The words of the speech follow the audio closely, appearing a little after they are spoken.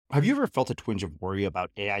Have you ever felt a twinge of worry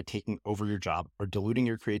about AI taking over your job or diluting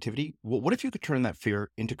your creativity? Well, what if you could turn that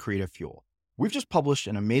fear into creative fuel? We've just published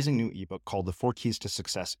an amazing new ebook called The 4 Keys to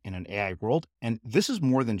Success in an AI World, and this is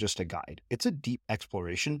more than just a guide. It's a deep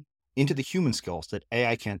exploration into the human skills that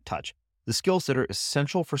AI can't touch, the skills that are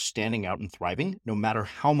essential for standing out and thriving, no matter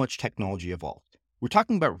how much technology evolves. We're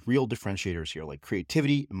talking about real differentiators here, like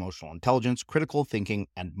creativity, emotional intelligence, critical thinking,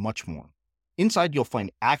 and much more. Inside, you'll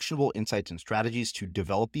find actionable insights and strategies to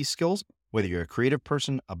develop these skills, whether you're a creative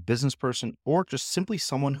person, a business person, or just simply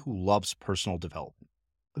someone who loves personal development.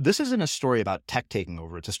 This isn't a story about tech taking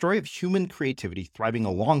over. It's a story of human creativity thriving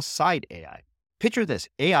alongside AI. Picture this,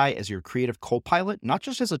 AI as your creative co-pilot, not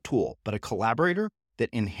just as a tool, but a collaborator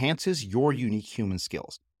that enhances your unique human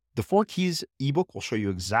skills. The 4 Keys ebook will show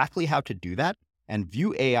you exactly how to do that and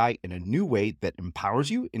view AI in a new way that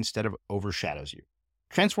empowers you instead of overshadows you.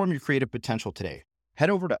 Transform your creative potential today. Head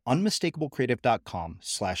over to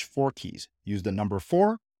unmistakablecreative.com/4keys. Use the number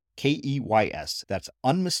 4, KEYS. That's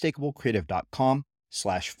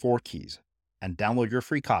unmistakablecreative.com/4keys and download your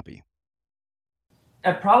free copy.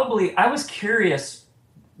 I was curious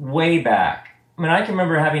way back. I mean, I can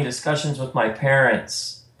remember having discussions with my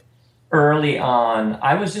parents early on.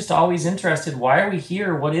 I was just always interested. Why are we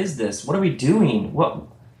here? What is this? What are we doing?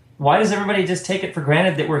 Why does everybody just take it for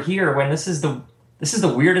granted that we're here when this is the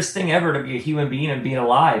weirdest thing ever to be a human being and being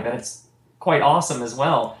alive, and it's quite awesome as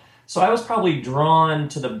well. So I was probably drawn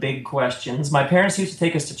to the big questions. My parents used to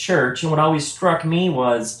take us to church, and what always struck me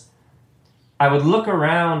was I would look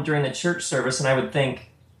around during the church service and I would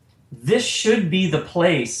think, this should be the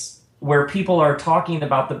place where people are talking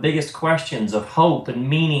about the biggest questions of hope and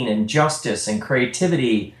meaning and justice and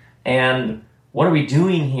creativity and what are we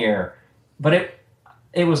doing here? But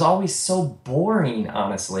it was always so boring,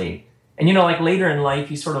 honestly. And, like later in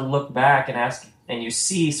life, you sort of look back and ask, and you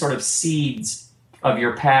see sort of seeds of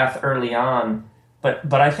your path early on.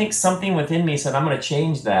 But I think something within me said, I'm going to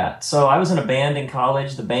change that. So I was in a band in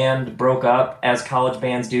college. The band broke up, as college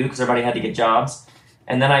bands do, because everybody had to get jobs.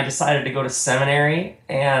 And then I decided to go to seminary,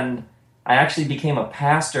 and I actually became a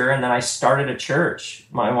pastor, and then I started a church.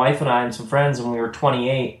 My wife and I and some friends when we were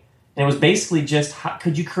 28. And it was basically just, how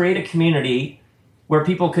could you create a community where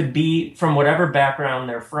people could be from whatever background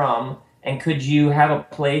they're from, and could you have a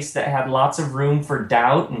place that had lots of room for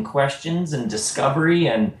doubt and questions and discovery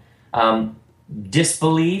and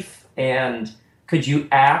disbelief? And could you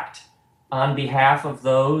act on behalf of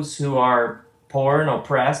those who are poor and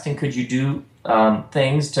oppressed? And could you do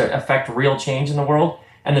things to affect real change in the world?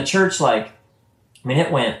 And the church, it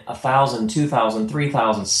went 1,000, 2,000,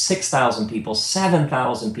 3,000, 6,000 people,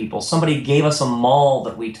 7,000 people. Somebody gave us a mall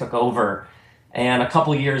that we took over. And a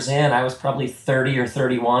couple years in, I was probably 30 or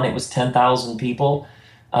 31. It was 10,000 people.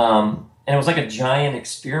 And it was like a giant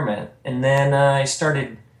experiment. And then I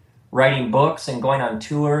started writing books and going on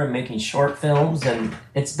tour and making short films. And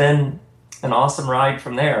it's been an awesome ride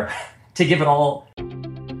from there to give it all.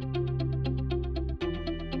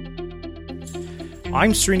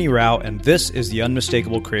 I'm Srini Rao, and this is the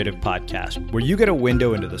Unmistakable Creative Podcast, where you get a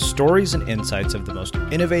window into the stories and insights of the most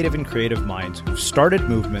innovative and creative minds who've started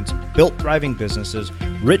movements, built thriving businesses,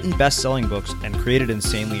 written best-selling books, and created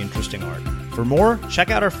insanely interesting art. For more, check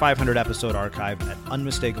out our 500-episode archive at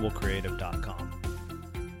unmistakablecreative.com.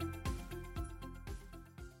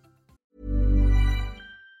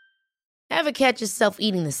 Ever catch yourself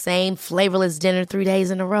eating the same flavorless dinner 3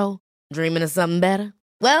 days in a row? Dreaming of something better?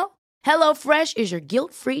 Well, HelloFresh is your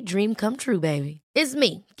guilt-free dream come true, baby. It's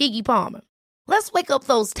me, Keke Palmer. Let's wake up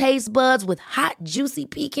those taste buds with hot, juicy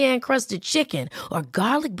pecan-crusted chicken or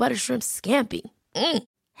garlic butter shrimp scampi.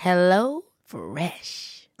 Hello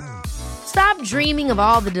Fresh. Stop dreaming of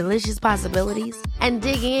all the delicious possibilities and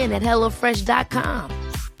dig in at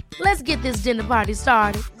HelloFresh.com. Let's get this dinner party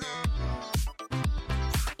started.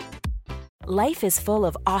 Life is full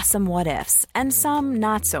of awesome what-ifs, and some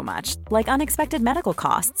not so much, like unexpected medical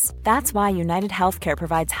costs. That's why United Healthcare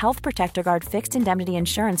provides Health Protector Guard fixed indemnity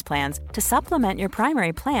insurance plans to supplement your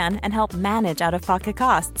primary plan and help manage out-of-pocket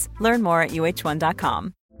costs. Learn more at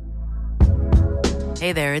uh1.com.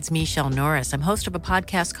 Hey there, it's Michelle Norris. I'm host of a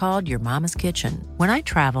podcast called Your Mama's Kitchen. When I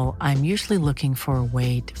travel, I'm usually looking for a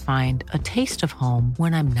way to find a taste of home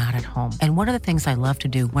when I'm not at home. And one of the things I love to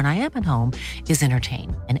do when I am at home is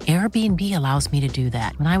entertain. And Airbnb allows me to do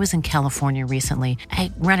that. When I was in California recently,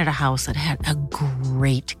 I rented a house that had a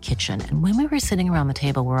great kitchen. And when we were sitting around the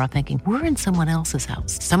table, we're all thinking, we're in someone else's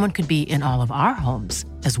house. Someone could be in all of our homes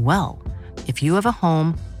as well. If you have a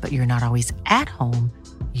home, but you're not always at home,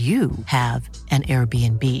 you have an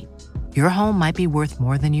Airbnb. Your home might be worth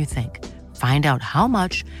more than you think. Find out how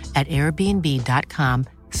much at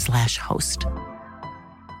airbnb.com/host.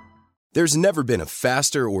 There's never been a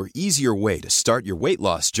faster or easier way to start your weight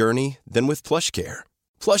loss journey than with PlushCare.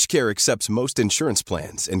 PlushCare accepts most insurance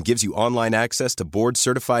plans and gives you online access to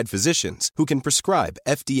board-certified physicians who can prescribe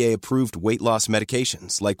FDA-approved weight loss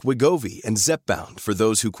medications like Wegovy and Zepbound for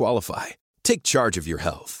those who qualify. Take charge of your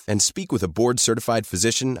health and speak with a board-certified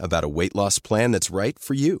physician about a weight loss plan that's right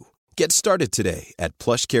for you. Get started today at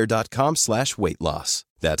plushcare.com/weight loss.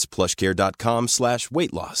 That's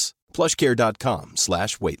plushcare.com/weight loss.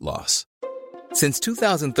 plushcare.com/weight loss. Since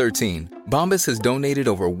 2013, Bombas has donated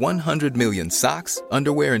over 100 million socks,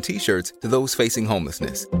 underwear, and T-shirts to those facing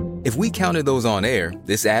homelessness. If we counted those on air,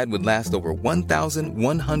 this ad would last over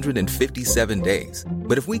 1,157 days.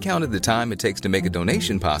 But if we counted the time it takes to make a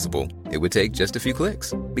donation possible, it would take just a few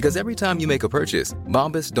clicks. Because every time you make a purchase,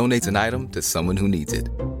 Bombas donates an item to someone who needs it.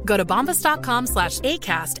 Go to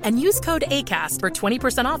bombas.com/ACAST and use code ACAST for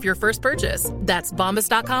 20% off your first purchase. That's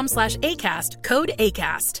bombas.com/ACAST, code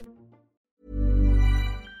ACAST.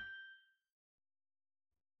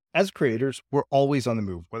 As creators, we're always on the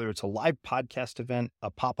move. Whether it's a live podcast event,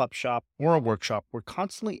 a pop-up shop, or a workshop, we're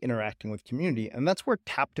constantly interacting with community, and that's where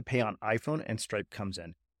Tap to Pay on iPhone and Stripe comes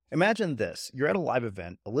in. Imagine this. You're at a live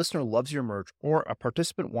event, a listener loves your merch, or a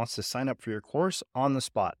participant wants to sign up for your course on the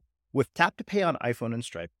spot. With Tap to Pay on iPhone and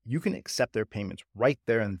Stripe, you can accept their payments right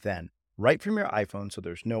there and then, right from your iPhone, so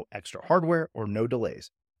there's no extra hardware or no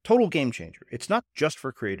delays. Total game changer. It's not just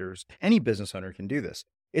for creators. Any business owner can do this.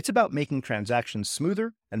 It's about making transactions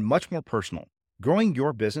smoother and much more personal, growing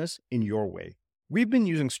your business in your way. We've been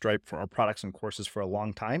using Stripe for our products and courses for a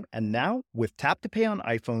long time, and now with Tap to Pay on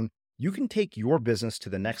iPhone, you can take your business to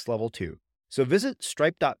the next level too. So visit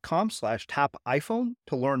stripe.com/tapiphone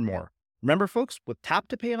to learn more. Remember, folks, with Tap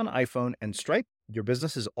to Pay on iPhone and Stripe, your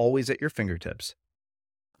business is always at your fingertips.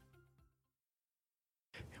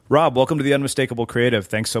 Rob, welcome to The Unmistakable Creative.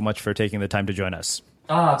 Thanks so much for taking the time to join us.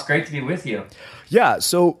 Oh, it's great to be with you. Yeah,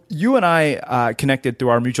 so you and I connected through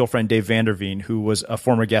our mutual friend Dave Vanderveen, who was a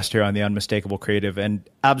former guest here on The Unmistakable Creative, and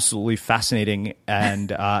absolutely fascinating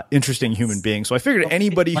and interesting human being. So I figured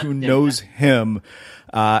anybody who knows him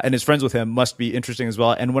and is friends with him must be interesting as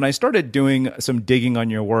well. And when I started doing some digging on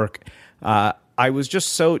your work, I was just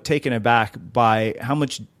so taken aback by how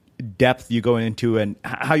much depth you go into and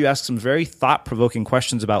how you ask some very thought-provoking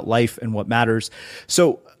questions about life and what matters.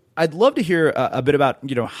 So I'd love to hear a bit about,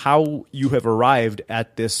 how you have arrived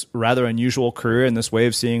at this rather unusual career and this way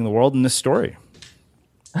of seeing the world in this story.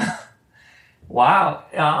 Wow.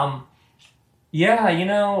 I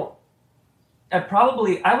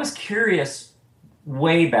was curious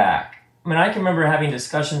way back. I mean, I can remember having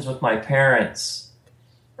discussions with my parents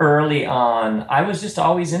early on. I was just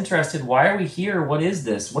always interested. Why are we here? What is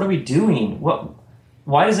this? What are we doing?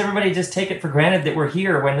 Why does everybody just take it for granted that we're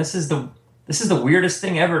here when this is the weirdest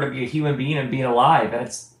thing ever to be a human being and being alive, and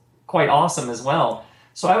it's quite awesome as well.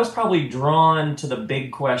 So I was probably drawn to the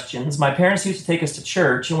big questions. My parents used to take us to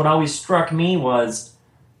church, and what always struck me was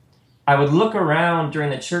I would look around during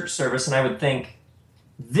the church service and I would think,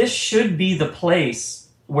 this should be the place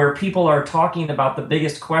where people are talking about the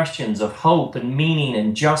biggest questions of hope and meaning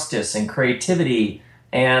and justice and creativity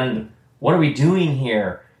and what are we doing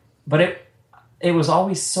here? But it was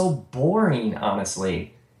always so boring,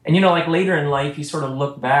 honestly. And like later in life, you sort of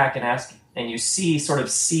look back and ask, and you see sort of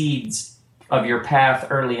seeds of your path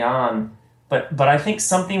early on. But I think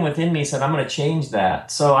something within me said, I'm going to change that.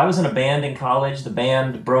 So I was in a band in college. The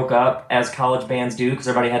band broke up, as college bands do, because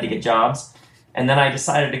everybody had to get jobs. And then I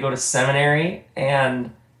decided to go to seminary,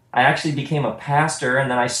 and I actually became a pastor, and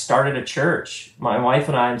then I started a church. My wife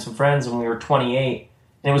and I and some friends when we were 28.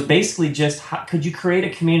 And it was basically just, how could you create a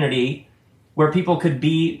community where people could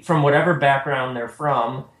be from whatever background they're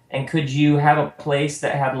from, and could you have a place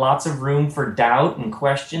that had lots of room for doubt and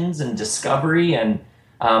questions and discovery and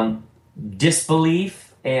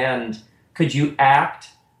disbelief, and could you act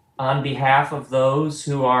on behalf of those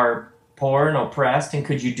who are poor and oppressed, and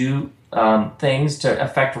could you do things to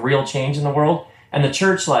affect real change in the world? And the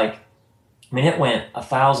church, it went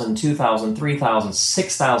 1,000, 2,000, 3,000,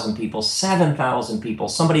 6,000 people, 7,000 people.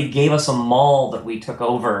 Somebody gave us a mall that we took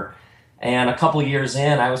over. And a couple years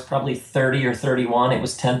in, I was probably 30 or 31. It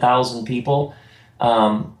was 10,000 people.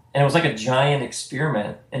 And it was like a giant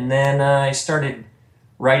experiment. And then I started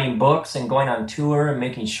writing books and going on tour and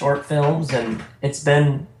making short films. And it's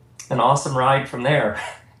been an awesome ride from there,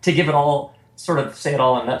 to give it all, sort of say it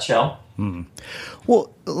all in a nutshell. Hmm.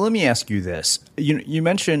 Well, let me ask you this. You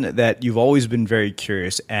mentioned that you've always been very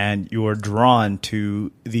curious and you're drawn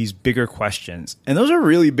to these bigger questions. And those are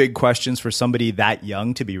really big questions for somebody that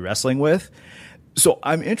young to be wrestling with. So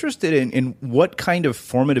I'm interested in what kind of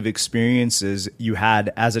formative experiences you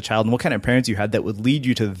had as a child and what kind of parents you had that would lead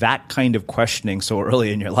you to that kind of questioning so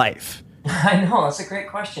early in your life. I know, that's a great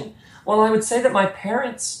question. Well, I would say that my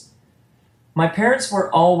parents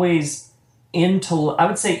were always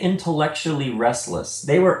intellectually restless.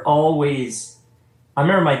 They were always, I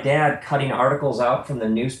remember my dad cutting articles out from the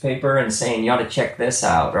newspaper and saying, you ought to check this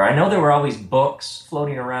out. Or I know there were always books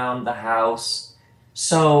floating around the house.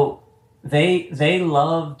 So they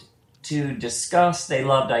loved to discuss, they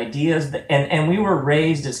loved ideas, and we were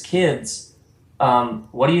raised as kids.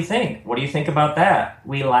 What do you think? What do you think about that?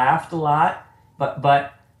 We laughed a lot,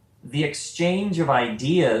 but the exchange of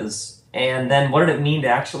ideas, and then what did it mean to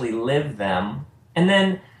actually live them? And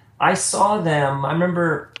then I saw them, I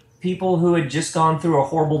remember people who had just gone through a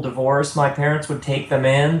horrible divorce, my parents would take them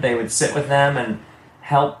in, they would sit with them and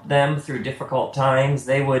help them through difficult times.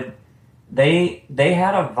 They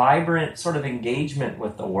had a vibrant sort of engagement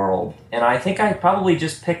with the world. And I think I probably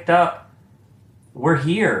just picked up, we're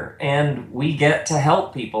here and we get to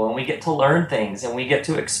help people and we get to learn things and we get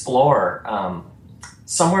to explore.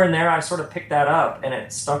 Somewhere in there, I sort of picked that up and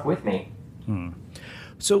it stuck with me.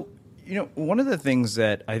 So, one of the things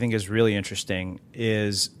that I think is really interesting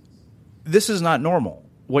is this is not normal.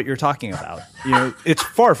 What you're talking about, it's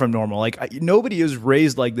far from normal. Like nobody is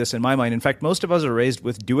raised like this in my mind. In fact, most of us are raised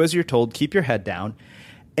with do as you're told, keep your head down.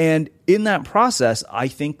 And in that process, I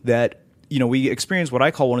think that, we experience what I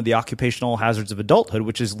call one of the occupational hazards of adulthood,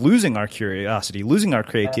 which is losing our curiosity, losing our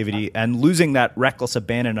creativity, and losing that reckless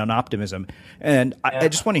abandon and optimism. And I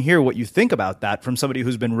just want to hear what you think about that from somebody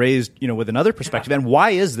who's been raised, with another perspective. And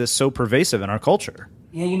why is this so pervasive in our culture?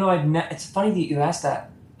 Yeah, it's funny that you asked that.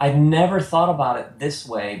 I've never thought about it this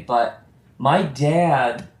way, but my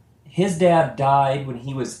dad, his dad died when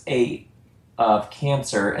he was 8 of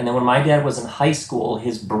cancer. And then when my dad was in high school,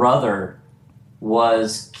 his brother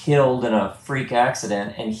was killed in a freak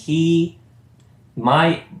accident. And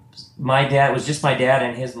my dad was just my dad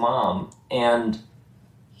and his mom. And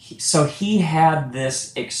so he had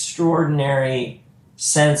this extraordinary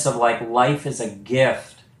sense of like life is a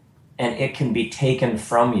gift and it can be taken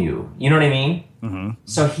from you. You know what I mean? Mm-hmm.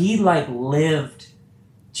 So he lived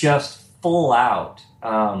just full out.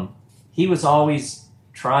 He was always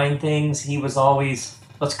trying things. He was always,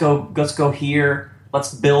 let's go here.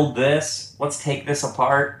 Let's build this. Let's take this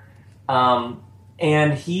apart.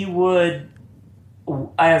 And he would,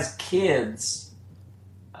 as kids,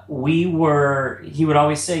 he would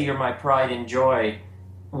always say, you're my pride and joy.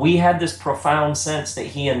 We had this profound sense that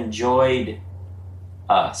he enjoyed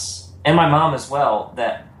us and my mom as well,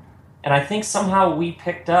 and I think somehow we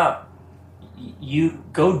picked up, you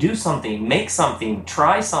go do something, make something,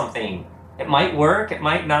 try something. It might work, it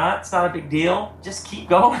might not, it's not a big deal. Just keep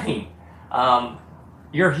going.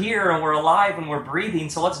 You're here and we're alive and we're breathing,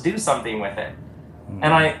 so let's do something with it. Mm-hmm.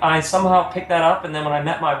 And I somehow picked that up, and then when I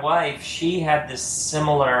met my wife, she had this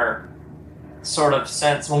similar sort of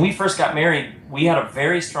sense. When we first got married, we had a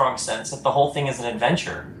very strong sense that the whole thing is an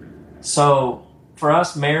adventure. So for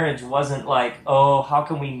us, marriage wasn't like, oh, how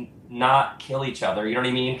can we not kill each other? You know what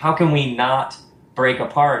I mean? How can we not break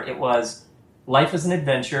apart? It was, life is an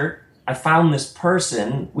adventure. I found this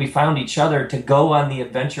person. We found each other to go on the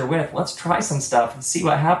adventure with. Let's try some stuff and see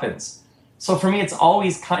what happens. So for me, it's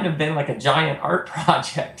always kind of been like a giant art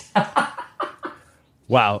project.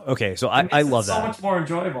 Wow. Okay. So I love that. So much more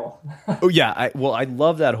enjoyable. Oh yeah. I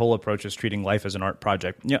love that whole approach of treating life as an art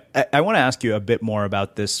project. I want to ask you a bit more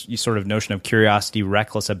about this sort of notion of curiosity,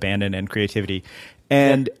 reckless abandon, and creativity.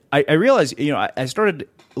 And I realized, I started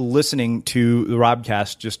listening to the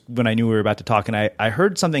Robcast just when I knew we were about to talk, and I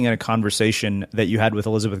heard something in a conversation that you had with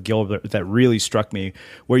Elizabeth Gilbert that really struck me,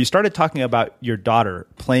 where you started talking about your daughter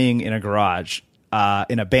playing in a garage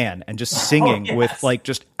in a band and just singing with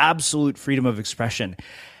just absolute freedom of expression.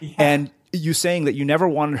 Yeah. And you saying that you never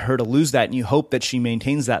wanted her to lose that and you hope that she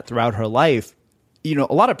maintains that throughout her life. A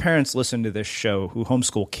lot of parents listen to this show who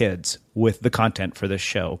homeschool kids with the content for this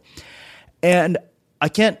show. And I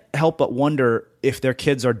can't help but wonder if their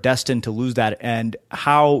kids are destined to lose that, and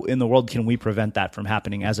how in the world can we prevent that from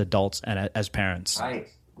happening as adults and as parents?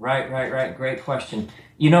 Right. Great question.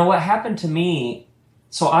 What happened to me,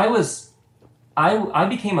 so I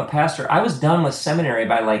became a pastor. I was done with seminary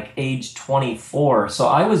by age 24. So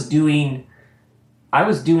I was doing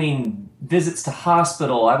visits to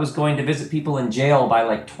hospital. I was going to visit people in jail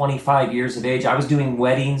by 25 years of age. I was doing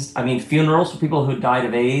funerals for people who died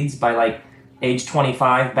of AIDS by age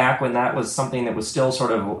 25, back when that was something that was still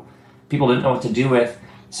sort of, people didn't know what to do with.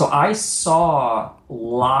 So I saw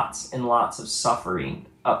lots and lots of suffering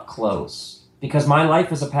up close, because my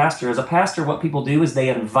life as a pastor, what people do is they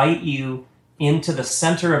invite you into the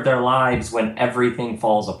center of their lives when everything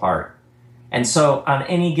falls apart. And so on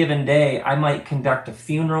any given day, I might conduct a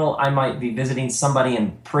funeral, I might be visiting somebody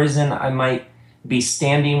in prison, I might be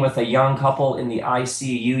standing with a young couple in the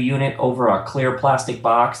ICU unit over a clear plastic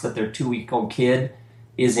box that their 2-week-old kid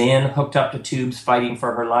is in, hooked up to tubes, fighting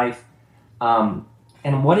for her life.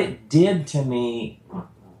 And what it did to me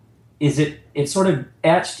is it sort of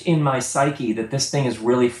etched in my psyche that this thing is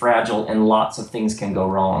really fragile and lots of things can go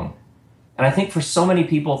wrong. And I think for so many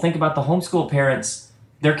people, think about the homeschool parents,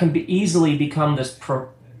 there can be easily become this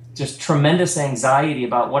just tremendous anxiety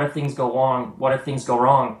about what if things go wrong, what if things go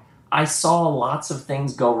wrong. I saw lots of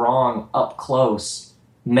things go wrong up close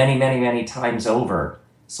many, many, many times over.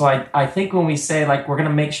 So I think when we say, like, we're going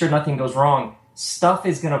to make sure nothing goes wrong, stuff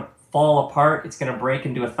is going to fall apart. It's going to break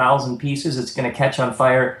into 1,000 pieces. It's going to catch on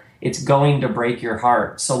fire. It's going to break your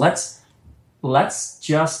heart. So let's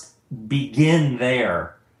just begin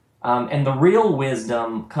there. And the real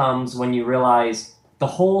wisdom comes when you realize the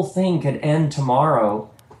whole thing could end tomorrow.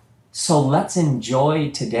 So let's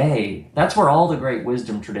enjoy today. That's where all the great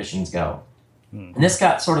wisdom traditions go. And this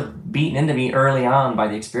got sort of beaten into me early on by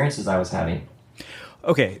the experiences I was having.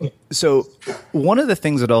 Okay, so one of the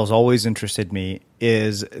things that has always interested me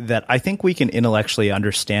is that I think we can intellectually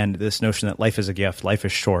understand this notion that life is a gift, life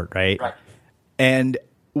is short, right? Right. And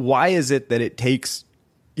why is it that it takes,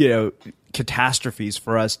 catastrophes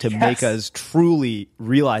for us to make us truly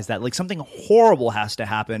realize that? Like, something horrible has to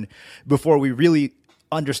happen before we really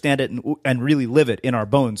understand it and really live it in our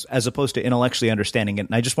bones, as opposed to intellectually understanding it.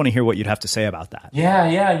 And I just want to hear what you'd have to say about that. Yeah.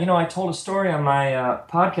 I told a story on my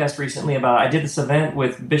podcast recently about, I did this event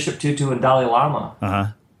with Bishop Tutu and Dalai Lama. Uh-huh.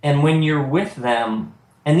 And when you're with them,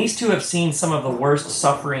 and these two have seen some of the worst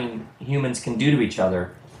suffering humans can do to each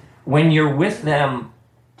other, when you're with them,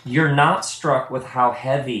 you're not struck with how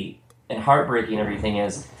heavy and heartbreaking everything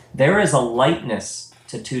is. There is a lightness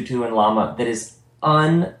to Tutu and Lama that is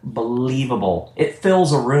unbelievable. It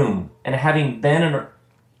fills a room, and having been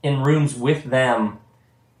in rooms with them,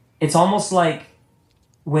 it's almost like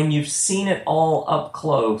when you've seen it all up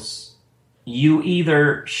close, you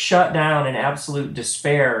either shut down in absolute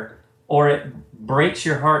despair, or it breaks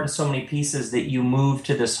your heart in so many pieces that you move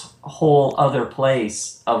to this whole other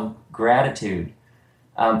place of gratitude.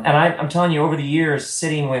 And I'm telling you, over the years,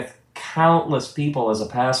 sitting with countless people as a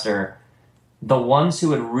pastor, the ones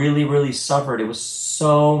who had really, really suffered, it was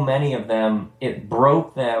so many of them, it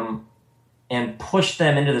broke them and pushed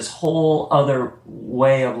them into this whole other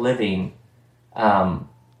way of living,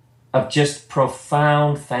 of just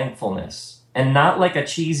profound thankfulness. And not like a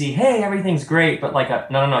cheesy, hey, everything's great, but like a,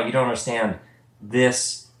 no, you don't understand.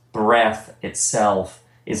 This breath itself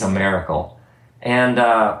is a miracle. And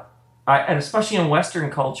especially in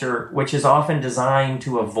Western culture, which is often designed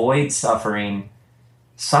to avoid suffering,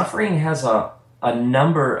 suffering has a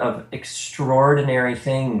number of extraordinary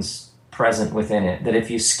things present within it that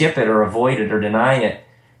if you skip it or avoid it or deny it,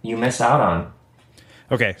 you miss out on.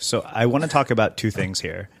 Okay, so I want to talk about two things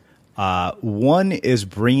here. One is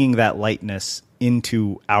bringing that lightness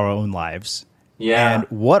into our own lives. Yeah. And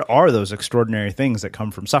what are those extraordinary things that come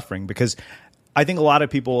from suffering? Because I think a lot of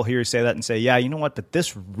people hear you say that and say, yeah, you know what, but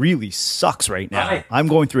this really sucks right now. Right. I'm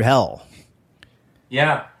going through hell.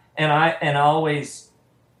 Yeah. And always,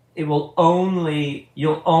 you'll only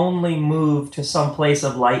move to some place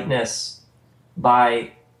of lightness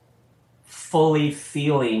by fully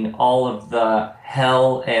feeling all of the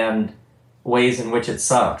hell and ways in which it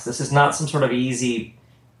sucks. This is not some sort of easy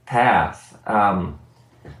path.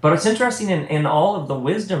 But it's interesting in all of the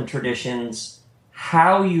wisdom traditions,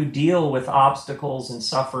 how you deal with obstacles and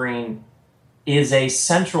suffering is a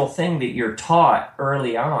central thing that you're taught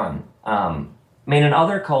early on. In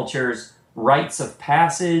other cultures, rites of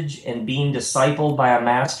passage and being discipled by a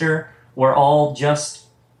master were all just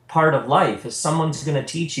part of life. If someone's going to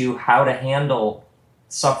teach you how to handle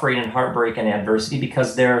suffering and heartbreak and adversity,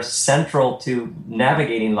 because they're central to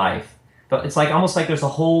navigating life. But it's almost like there's a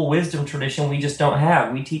whole wisdom tradition we just don't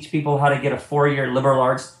have. We teach people how to get a 4-year liberal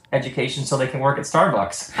arts education so they can work at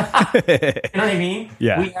Starbucks. You know what I mean?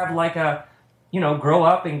 Yeah. We have grow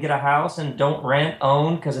up and get a house and don't rent,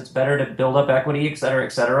 own, because it's better to build up equity, et cetera,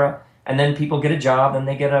 et cetera. And then people get a job, and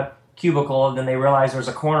they get a cubicle, and then they realize there's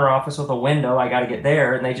a corner office with a window, I got to get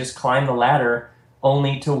there, and they just climb the ladder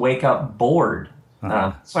only to wake up bored.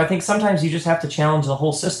 Uh-huh. So I think sometimes you just have to challenge the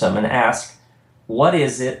whole system and ask, what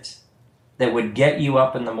is it that would get you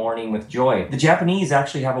up in the morning with joy? The Japanese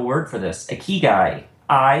actually have a word for this, ikigai,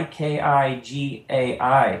 I-K-I-G-A-I.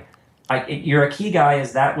 Your ikigai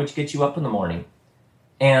is that which gets you up in the morning.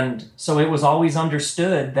 And so it was always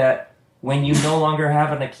understood that when you no longer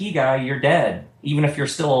have an ikigai, you're dead, even if you're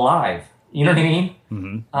still alive. You know what I mean?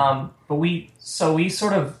 Mm-hmm. But we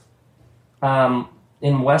sort of,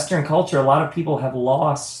 in Western culture, a lot of people have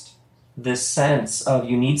lost this sense of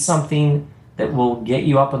you need something that will get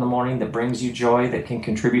you up in the morning, that brings you joy, that can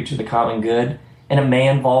contribute to the common good. And it may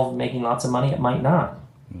involve making lots of money. It might not.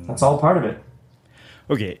 That's all part of it.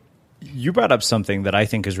 Okay. You brought up something that I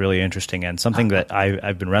think is really interesting and something that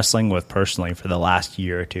I've been wrestling with personally for the last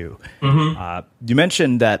year or two. Mm-hmm. You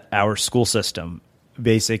mentioned that our school system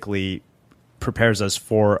basically prepares us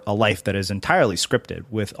for a life that is entirely scripted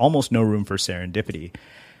with almost no room for serendipity.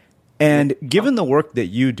 And given the work that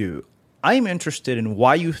you do, I'm interested in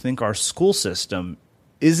why you think our school system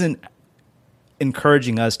isn't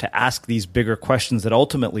encouraging us to ask these bigger questions that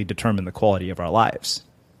ultimately determine the quality of our lives.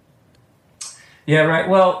 Yeah, right.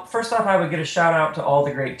 Well, first off, I would get a shout out to all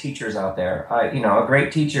the great teachers out there. A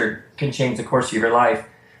great teacher can change the course of your life.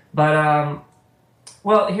 But,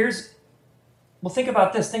 think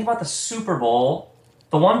about this. Think about the Super Bowl.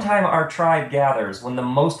 The one time our tribe gathers, when the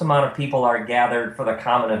most amount of people are gathered for the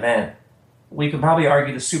common event, we could probably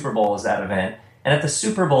argue the Super Bowl is that event. And at the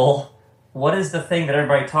Super Bowl, what is the thing that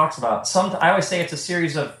everybody talks about? I always say it's a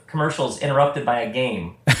series of commercials interrupted by a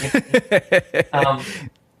game.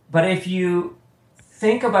 But if you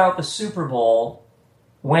think about the Super Bowl,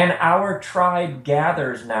 when our tribe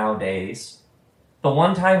gathers nowadays, the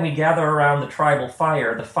one time we gather around the tribal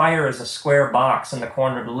fire, the fire is a square box in the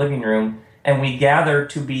corner of the living room, and we gather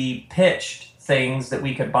to be pitched things that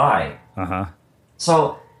we could buy. Uh-huh.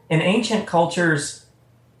 So in ancient cultures,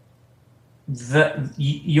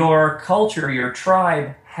 your culture, your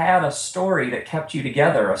tribe had a story that kept you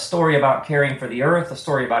together, a story about caring for the earth, a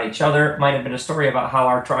story about each other. It might have been a story about how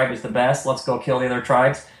our tribe is the best. Let's go kill the other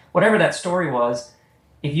tribes. Whatever that story was,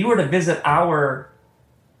 if you were to visit our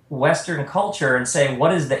Western culture and say,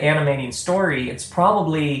 what is the animating story? It's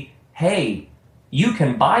probably, hey, you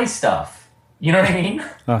can buy stuff. You know what I mean?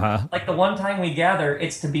 Uh-huh. Like the one time we gather,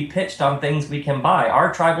 it's to be pitched on things we can buy.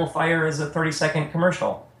 Our tribal fire is a 30-second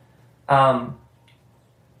commercial. And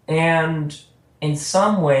in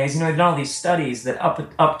some ways, they've done all these studies that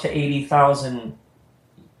up to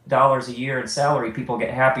 $80,000 a year in salary, people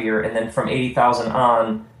get happier, and then from $80,000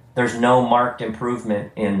 on, there's no marked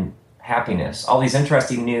improvement in happiness. All this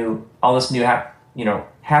new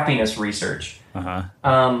happiness research.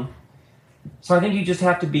 Uh-huh. So I think you just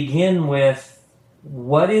have to begin with,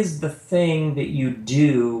 what is the thing that you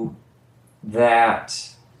do that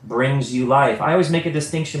brings you life? I always make a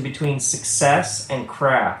distinction between success and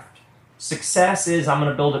craft. Success is, I'm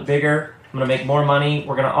going to build it bigger. I'm going to make more money.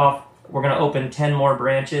 We're going to open 10 more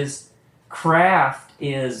branches. Craft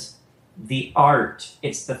is the art.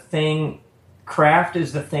 It's the thing. Craft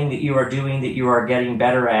is the thing that you are doing, that you are getting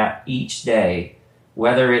better at each day,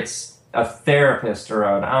 whether it's a therapist or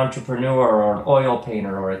an entrepreneur or an oil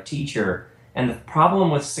painter or a teacher. And the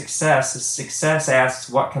problem with success is success asks,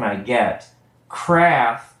 what can I get?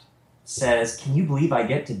 Craft says, can you believe I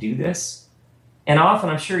get to do this? And often,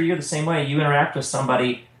 I'm sure you're the same way. You interact with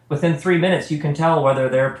somebody, within 3 minutes, you can tell whether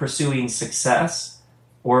they're pursuing success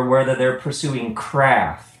or whether they're pursuing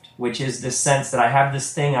craft, which is this sense that I have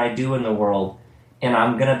this thing I do in the world, and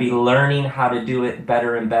I'm going to be learning how to do it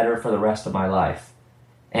better and better for the rest of my life.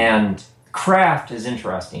 And craft is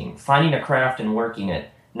interesting. Finding a craft and working it.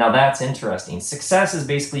 Now that's interesting. Success is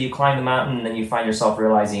basically you climb the mountain and then you find yourself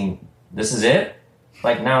realizing, this is it?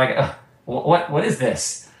 Like now what is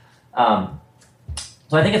this?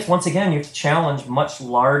 So I think it's, once again, you have to challenge much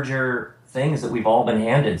larger things that we've all been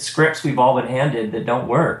handed, scripts we've all been handed that don't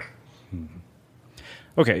work.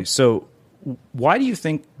 Okay, so why do you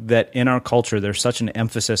think that in our culture there's such an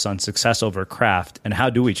emphasis on success over craft, and how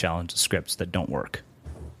do we challenge the scripts that don't work?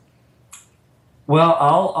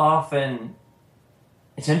 Well,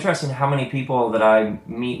 it's interesting how many people that I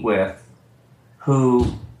meet with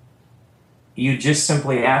who you just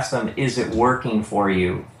simply ask them, is it working for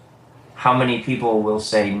you? How many people will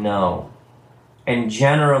say no? And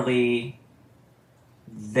generally,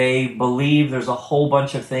 they believe there's a whole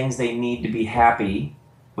bunch of things they need to be happy,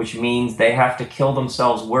 which means they have to kill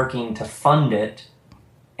themselves working to fund it.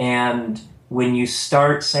 And when you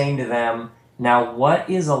start saying to them, now what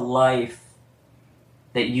is a life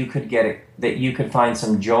that you could find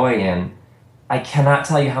some joy in? I cannot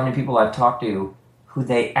tell you how many people I've talked to who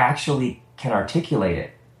they actually can articulate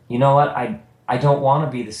it. You know what? I don't want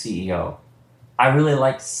to be the CEO. I really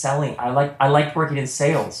liked selling. I liked working in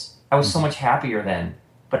sales. I was so much happier then.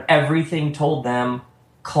 But everything told them,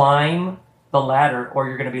 climb the ladder or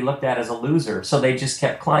you're going to be looked at as a loser. So they just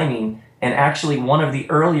kept climbing. And actually one of the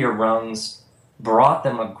earlier rungs brought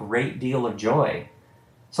them a great deal of joy.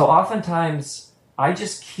 So oftentimes I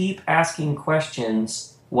just keep asking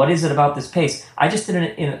questions What is it about this pace? I just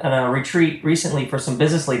did in a retreat recently for some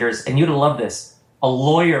business leaders, and you'd love this. A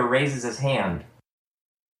lawyer raises his hand.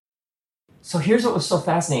 So here's what was so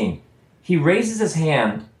fascinating. He raises his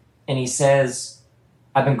hand and he says,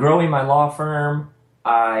 I've been growing my law firm.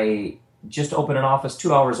 I just opened an office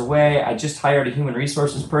 2 hours away. I just hired a human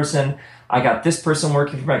resources person. I got this person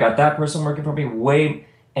working for me. I got that person working for me.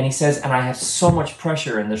 And he says, and I have so much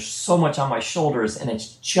pressure and there's so much on my shoulders and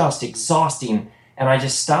it's just exhausting. And I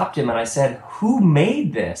just stopped him and I said, who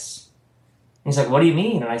made this? And he's like, what do you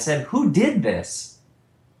mean? And I said, who did this?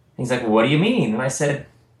 And he's like, what do you mean? And I said,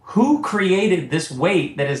 who created this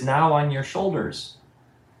weight that is now on your shoulders?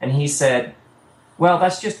 And he said, well,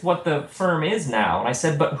 that's just what the firm is now. And I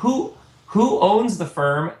said, but who owns the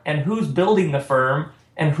firm and who's building the firm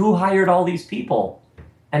and who hired all these people?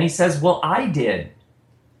 And he says, well, I did.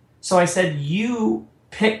 So I said, you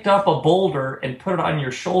picked up a boulder and put it on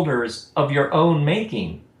your shoulders of your own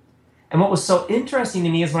making. And what was so interesting to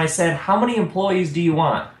me is when I said, how many employees do you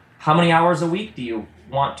want? How many hours a week do you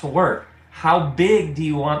want to work? How big do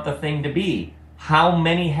you want the thing to be? How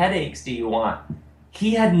many headaches do you want?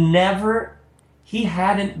 He hadn't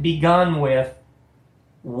begun with,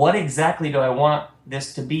 what exactly do I want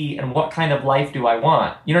this to be and what kind of life do I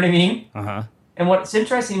want? You know what I mean? Uh-huh. And what's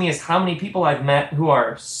interesting to me is how many people I've met who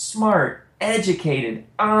are smart, educated,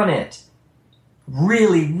 on it,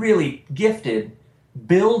 really, really gifted,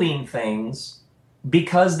 building things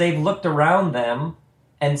because they've looked around them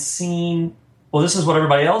and seen, well, this is what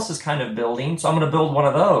everybody else is kind of building, so I'm going to build one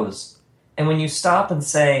of those. And when you stop and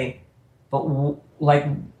say, but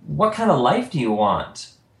what kind of life do you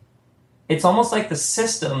want? It's almost like the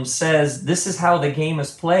system says this is how the game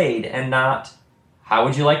is played and not, how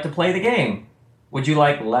would you like to play the game? Would you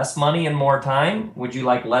like less money and more time? Would you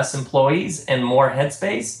like less employees and more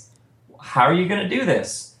headspace? How are you going to do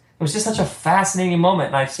this? It was just such a fascinating moment,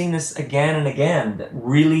 and I've seen this again and again, that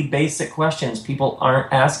really basic questions people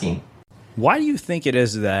aren't asking. Why do you think it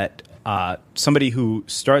is that somebody who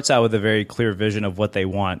starts out with a very clear vision of what they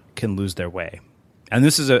want can lose their way? And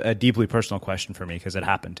this is a deeply personal question for me because it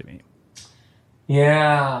happened to me.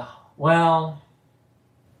 Yeah, well,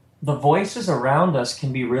 the voices around us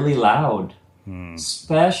can be really loud.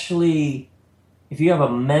 Especially if you have a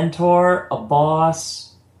mentor, a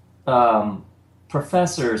boss,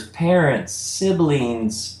 professors, parents,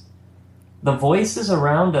 siblings. The voices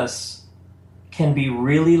around us can be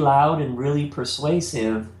really loud and really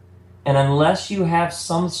persuasive. And unless you have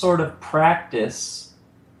some sort of practice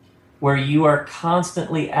where you are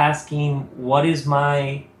constantly asking, what is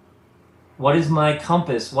my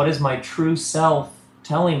compass? What is my true self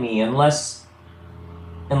telling me? Unless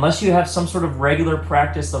you have some sort of regular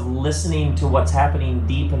practice of listening to what's happening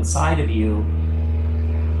deep inside of you,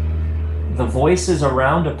 the voices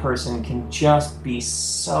around a person can just be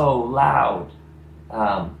so loud.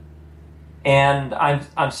 And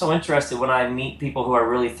I'm so interested when I meet people who are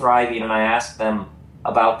really thriving and I ask them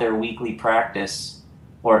about their weekly practice,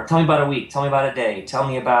 or tell me about a week, tell me about a day, tell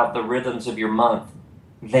me about the rhythms of your month.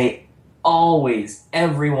 They always,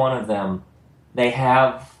 every one of them, they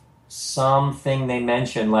have something they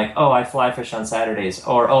mention, like, oh, I fly fish on Saturdays,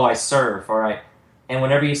 or oh, I surf, and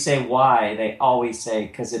whenever you say why, they always say,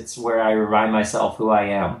 because it's where I remind myself who I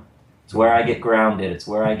am. It's where I get grounded. It's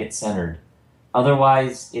where I get centered.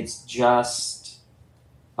 Otherwise, it's just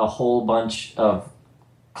a whole bunch of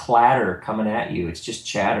clatter coming at you. It's just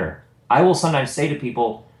chatter. I will sometimes say to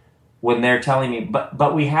people when they're telling me,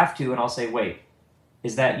 but we have to, and I'll say, wait,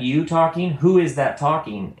 is that you talking? Who is that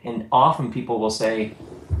talking? And often people will say,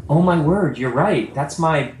 oh my word, you're right. That's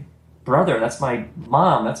my brother. That's my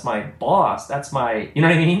mom. That's my boss. That's my, you know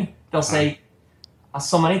what I mean? They'll say,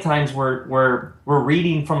 so many times we're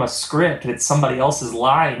reading from a script. It's somebody else's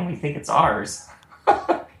line and we think it's ours.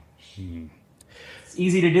 It's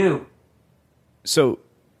easy to do. So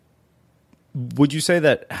would you say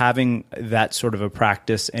that having that sort of a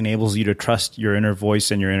practice enables you to trust your inner voice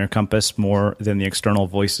and your inner compass more than the external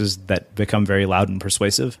voices that become very loud and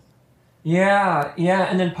persuasive? Yeah.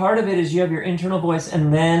 And then part of it is you have your internal voice,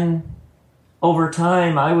 and then over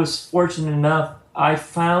time, I was fortunate enough, I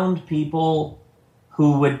found people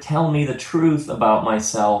who would tell me the truth about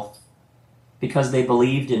myself because they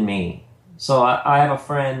believed in me. So I have a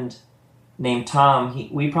friend named Tom.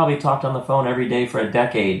 We probably talked on the phone every day for a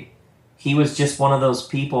decade. He was just one of those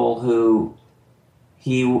people who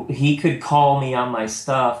he could call me on my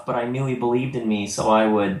stuff, but I knew he believed in me, so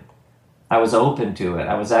I was open to it.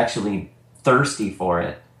 I was actually thirsty for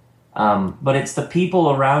it. But it's the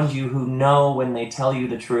people around you who know when they tell you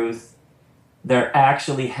the truth, they're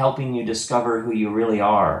actually helping you discover who you really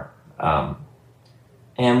are.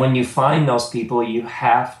 And when you find those people, you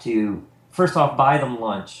have to, first off, buy them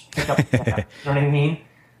lunch, pick up the tab, you know what I mean?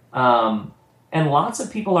 And lots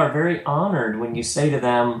of people are very honored when you say to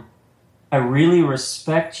them, I really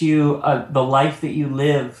respect you. The life that you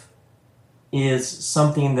live is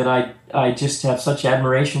something that I just have such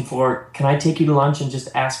admiration for. Can I take you to lunch and just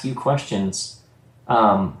ask you questions?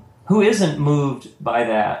 Who isn't moved by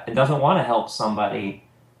that and doesn't want to help somebody?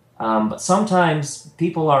 But sometimes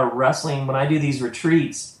people are wrestling. When I do these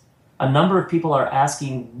retreats, a number of people are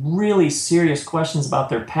asking really serious questions about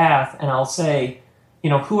their path. And I'll say,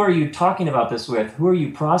 who are you talking about this with? Who are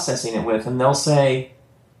you processing it with? And they'll say,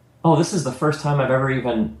 oh, this is the first time I've ever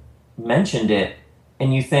even mentioned it.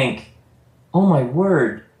 And you think, oh my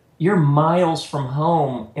word, you're miles from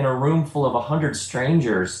home in a room full of 100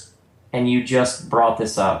 strangers and you just brought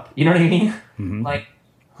this up. You know what I mean? Mm-hmm. Like,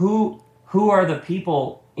 who are the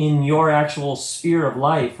people in your actual sphere of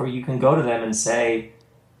life where you can go to them and say,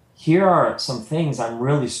 here are some things I'm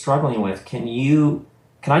really struggling with. Can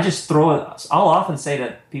I just throw it? I'll often say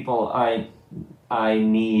to people I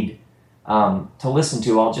need to listen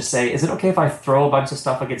to, I'll just say, is it okay if I throw a bunch of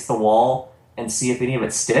stuff against the wall and see if any of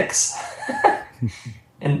it sticks?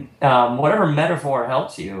 And whatever metaphor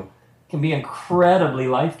helps you can be incredibly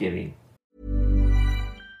life-giving.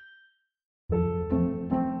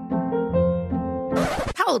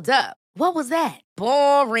 Hold up. What was that?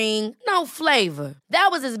 Boring. No flavor. That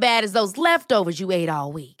was as bad as those leftovers you ate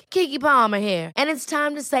all week. Keke Palmer here, and it's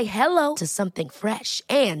time to say hello to something fresh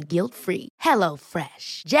and guilt-free. Hello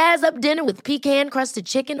Fresh. Jazz up dinner with pecan-crusted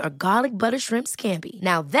chicken or garlic butter shrimp scampi.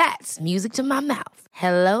 Now that's music to my mouth.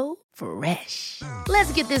 Hello Fresh.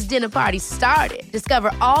 Let's get this dinner party started.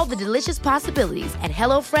 Discover all the delicious possibilities at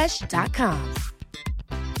HelloFresh.com.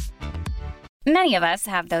 Many of us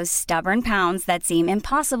have those stubborn pounds that seem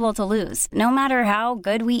impossible to lose, no matter how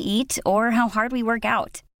good we eat or how hard we work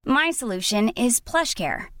out. My solution is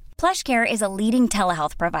PlushCare. PlushCare is a leading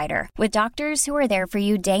telehealth provider with doctors who are there for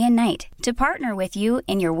you day and night to partner with you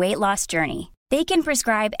in your weight loss journey. They can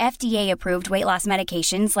prescribe FDA-approved weight loss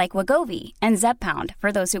medications like Wegovy and Zepbound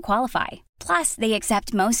for those who qualify. Plus, they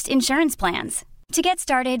accept most insurance plans. To get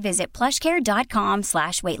started, visit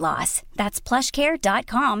plushcare.com/weightloss. That's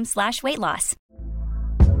plushcare.com/weightloss.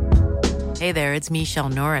 Hey there, it's Michelle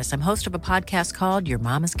Norris. I'm host of a podcast called Your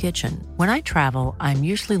Mama's Kitchen. When I travel, I'm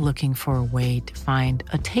usually looking for a way to find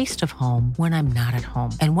a taste of home when I'm not at home.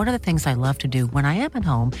 And one of the things I love to do when I am at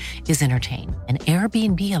home is entertain. And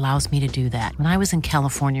Airbnb allows me to do that. When I was in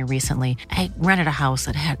California recently, I rented a house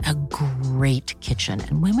that had a great kitchen.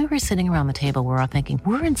 And when we were sitting around the table, we're all thinking,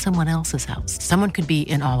 we're in someone else's house. Someone could be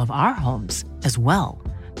in all of our homes as well.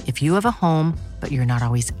 If you have a home, but you're not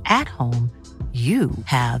always at home, you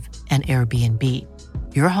have an Airbnb.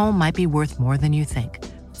 Your home might be worth more than you think.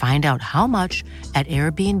 Find out how much at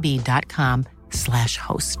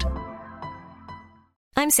airbnb.com/host.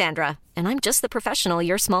 I'm Sandra, and I'm just the professional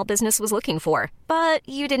your small business was looking for. But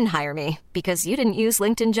you didn't hire me because you didn't use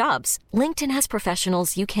LinkedIn Jobs. LinkedIn has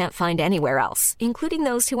professionals you can't find anywhere else, including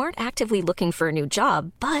those who aren't actively looking for a new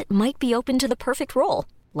job, but might be open to the perfect role,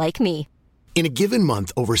 like me. In a given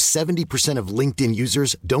month, over 70% of LinkedIn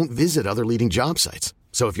users don't visit other leading job sites.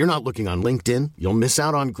 So if you're not looking on LinkedIn, you'll miss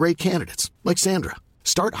out on great candidates like Sandra.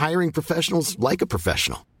 Start hiring professionals like a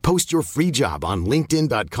professional. Post your free job on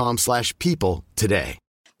linkedin.com/people today.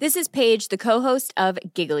 This is Paige, the co-host of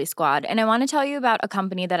Giggly Squad, and I want to tell you about a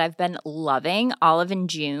company that I've been loving, Olive &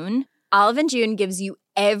 June. Olive & June gives you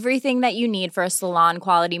everything that you need for a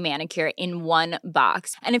salon-quality manicure in one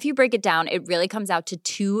box. And if you break it down, it really comes out to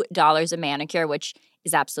 $2 a manicure, which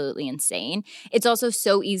is absolutely insane. It's also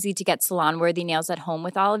so easy to get salon-worthy nails at home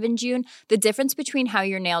with Olive & June. The difference between how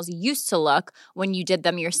your nails used to look when you did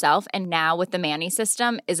them yourself and now with the Mani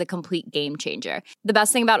system is a complete game changer. The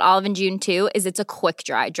best thing about Olive & June, too, is it's a quick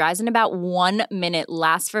dry. Dries in about 1 minute,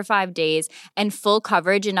 lasts for 5 days, and full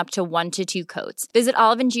coverage in up to 1 to 2 coats. Visit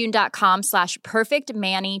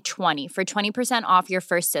oliveandjune.com/perfectmani20 for 20% off your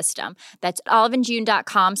first system. That's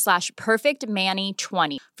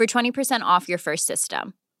oliveandjune.com/perfectmani20 for 20% off your first system.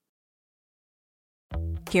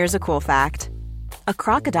 Here's a cool fact. A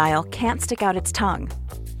crocodile can't stick out its tongue.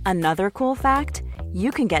 Another cool fact,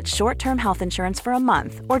 you can get short-term health insurance for a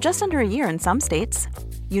month or just under a year in some states.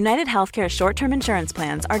 United Healthcare short-term insurance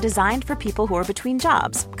plans are designed for people who are between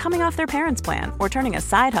jobs, coming off their parents' plan, or turning a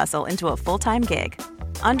side hustle into a full-time gig.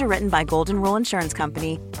 Underwritten by Golden Rule Insurance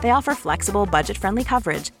Company, they offer flexible, budget-friendly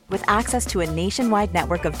coverage with access to a nationwide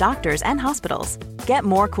network of doctors and hospitals. Get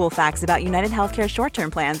more cool facts about United Healthcare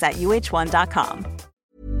short-term plans at uh1.com.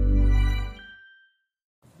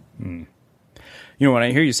 When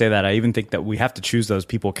I hear you say that, I even think that we have to choose those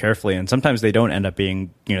people carefully. And sometimes they don't end up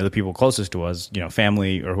being, the people closest to us,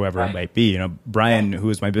 family or whoever it might be. Brian, who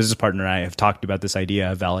is my business partner, and I have talked about this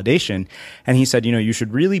idea of validation. And he said, you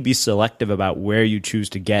should really be selective about where you choose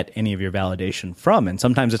to get any of your validation from. And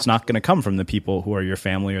sometimes it's not going to come from the people who are your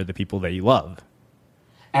family or the people that you love.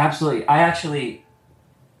 Absolutely. I actually,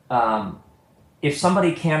 if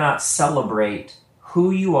somebody cannot celebrate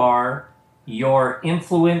who you are, your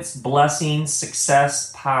influence, blessing,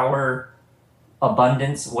 success, power,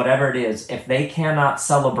 abundance, whatever it is, if they cannot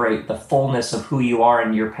celebrate the fullness of who you are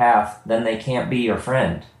in your path, then they can't be your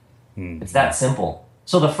friend. It's that simple.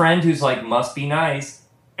 So the friend who's like, must be nice,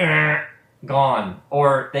 gone.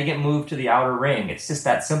 Or they get moved to the outer ring. It's just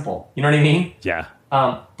that simple. You know what I mean? Yeah.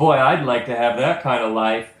 Boy, I'd like to have that kind of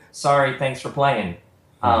life. Sorry, thanks for playing.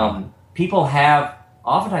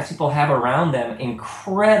 Oftentimes people have around them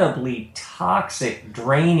incredibly toxic,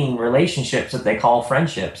 draining relationships that they call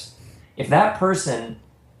friendships. If that person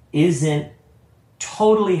isn't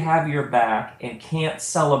totally have your back and can't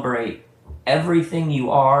celebrate everything you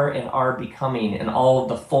are and are becoming and all of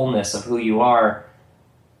the fullness of who you are,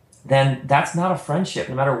 then that's not a friendship,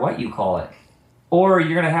 no matter what you call it. Or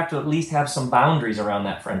you're going to have to at least have some boundaries around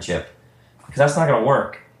that friendship, because that's not going to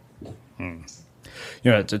work.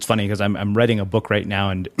 It's funny because I'm writing a book right now,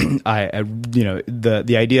 and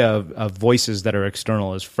the idea of voices that are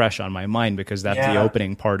external is fresh on my mind, because that's the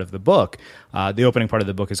opening part of the book. The opening part of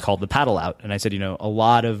the book is called The Paddle Out. And I said, a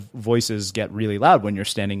lot of voices get really loud when you're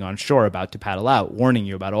standing on shore about to paddle out, warning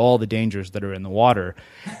you about all the dangers that are in the water.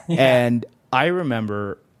 And I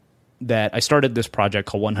remember that I started this project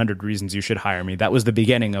called 100 Reasons You Should Hire Me. That was the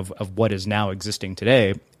beginning of what is now existing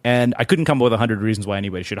today. And I couldn't come up with 100 reasons why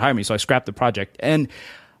anybody should hire me, so I scrapped the project. And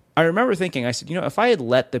I remember thinking, I said, if I had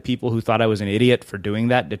let the people who thought I was an idiot for doing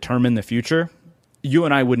that determine the future, you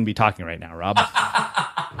and I wouldn't be talking right now, Rob.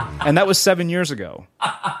 And that was 7 years ago.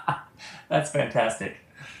 That's fantastic.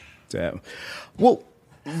 Well,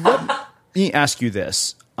 let me ask you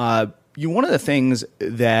this. One of the things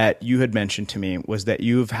that you had mentioned to me was that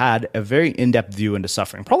you've had a very in-depth view into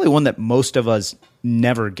suffering, probably one that most of us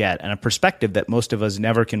never get, and a perspective that most of us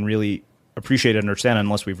never can really appreciate and understand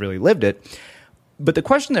unless we've really lived it. But the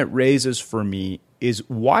question that raises for me is,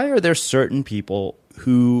 why are there certain people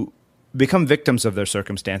who become victims of their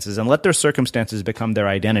circumstances and let their circumstances become their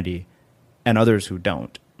identity, and others who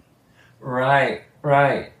don't? Right.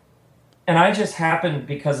 And I just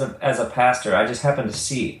happened, as a pastor, I just happened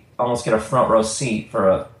to almost get a front row seat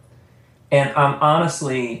and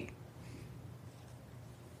honestly,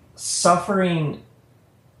 suffering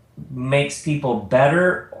makes people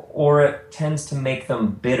better, or it tends to make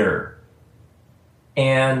them bitter.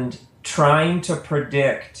 And trying to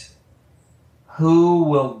predict who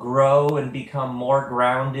will grow and become more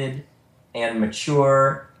grounded and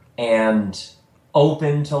mature and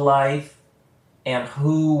open to life, and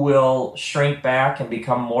who will shrink back and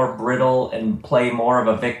become more brittle and play more of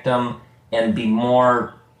a victim and be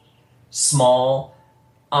more small.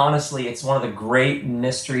 Honestly, it's one of the great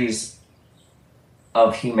mysteries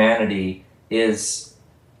of humanity is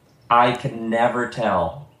I can never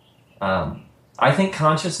tell. I think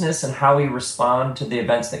consciousness and how we respond to the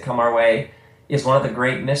events that come our way is one of the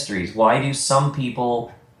great mysteries. Why do some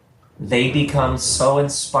people, they become so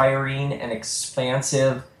inspiring and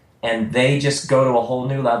expansive and they just go to a whole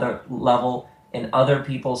new level, and other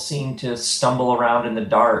people seem to stumble around in the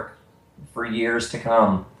dark for years to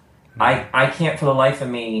come? I can't for the life of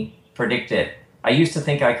me predict it. I used to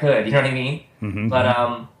think I could, you know what I mean? Mm-hmm.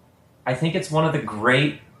 But I think it's one of the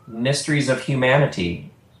great mysteries of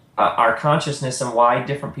humanity, our consciousness and why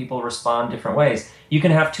different people respond different ways. You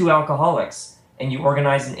can have two alcoholics and you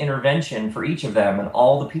organize an intervention for each of them, and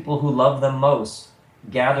all the people who love them most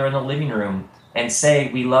gather in the living room and say,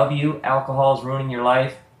 we love you, alcohol is ruining your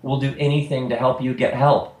life, we'll do anything to help you get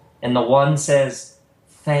help. And the one says,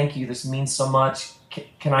 thank you, this means so much,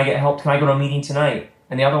 can I get help, can I go to a meeting tonight?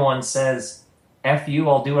 And the other one says, F you,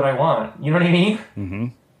 I'll do what I want. You know what I mean? Mm-hmm.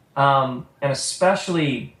 And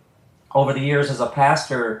especially over the years as a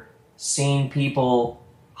pastor, seeing people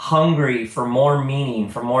hungry for more meaning,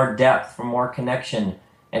 for more depth, for more connection.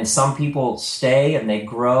 And some people stay and they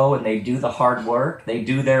grow and they do the hard work. They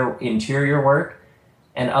do their interior work.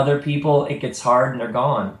 And other people, it gets hard and they're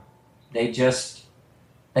gone. It is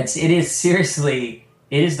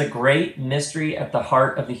the great mystery at the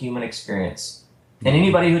heart of the human experience. And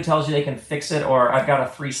anybody who tells you they can fix it, or I've got a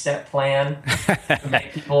 3-step plan to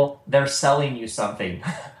make people, they're selling you something.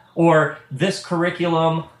 Or this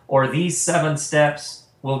curriculum or these 7 steps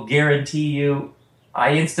will guarantee you.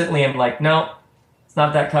 I instantly am like, no, it's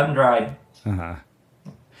not that cut and dried. Uh-huh.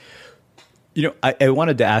 I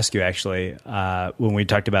wanted to ask you actually, when we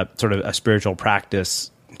talked about sort of a spiritual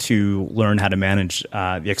practice to learn how to manage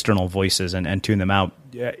the external voices and tune them out.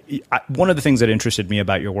 One of the things that interested me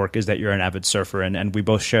about your work is that you're an avid surfer, and we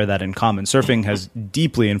both share that in common. Surfing has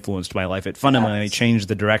deeply influenced my life. It fundamentally changed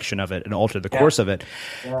the direction of it and altered the course of it.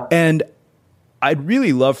 Yeah. And I'd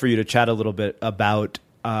really love for you to chat a little bit about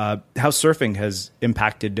how surfing has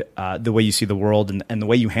impacted the way you see the world and the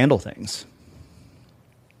way you handle things.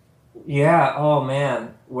 Yeah. Oh,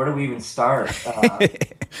 man. Where do we even start?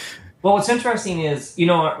 Well, what's interesting is,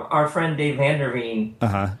 our friend Dave Vanderveen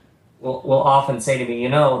will often say to me,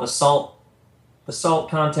 the salt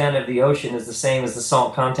content of the ocean is the same as the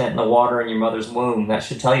salt content in the water in your mother's womb. That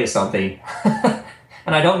should tell you something.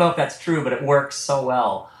 And I don't know if that's true, but it works so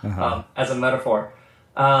well as a metaphor.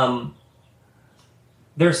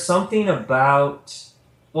 There's something about,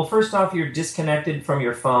 well, first off, you're disconnected from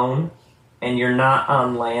your phone and you're not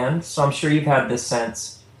on land. So I'm sure you've had this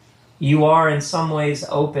sense. You are in some ways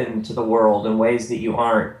open to the world in ways that you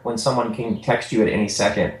aren't when someone can text you at any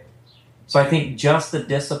second. So I think just the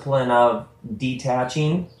discipline of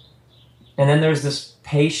detaching, and then there's this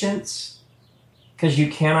patience, because you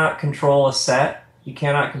cannot control a set. You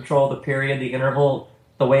cannot control the period, the interval.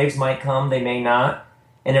 The waves might come, they may not.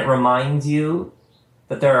 And it reminds you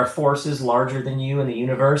that there are forces larger than you in the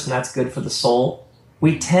universe, and that's good for the soul.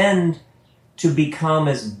 We tend to become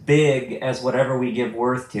as big as whatever we give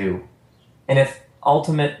worth to. And if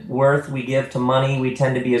ultimate worth we give to money, we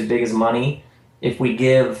tend to be as big as money. If we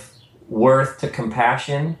give worth to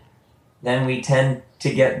compassion, then we tend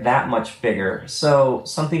to get that much bigger. So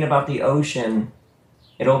something about the ocean,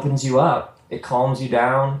 it opens you up. It calms you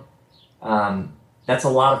down. That's a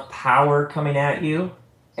lot of power coming at you,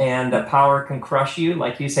 and that power can crush you.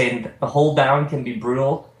 Like you say, the hold down can be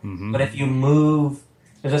brutal. Mm-hmm. But if you move,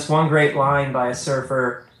 there's this one great line by a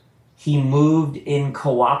surfer, he moved in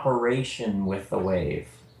cooperation with the wave.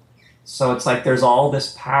 So it's like there's all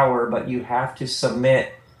this power, but you have to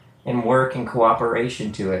submit and work in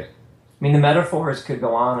cooperation to it. I mean, the metaphors could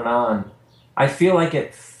go on and on. I feel like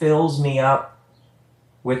it fills me up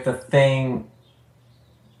with the thing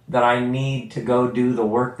that I need to go do the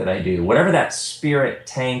work that I do. Whatever that spirit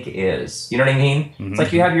tank is. You know what I mean? Mm-hmm. It's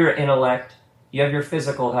like you have your intellect, you have your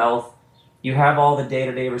physical health, you have all the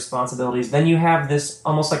day-to-day responsibilities. Then you have this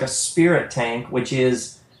almost like a spirit tank, which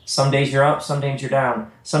is some days you're up, some days you're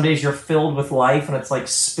down. Some days you're filled with life and it's like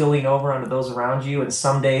spilling over onto those around you. And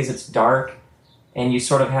some days it's dark and you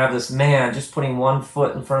sort of have this, man, just putting one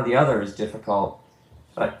foot in front of the other is difficult.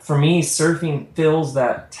 But for me, surfing fills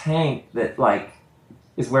that tank that like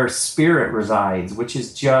is where spirit resides, which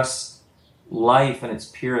is just life in its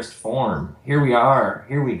purest form. Here we are.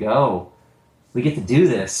 Here we go. We get to do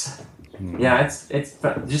this. Yeah, it's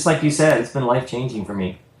just like you said, it's been life-changing for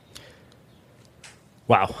me.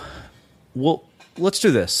 Wow. Well, let's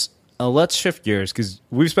do this. Let's shift gears because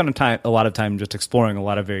we've spent a lot of time just exploring a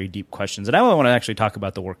lot of very deep questions. And I want to actually talk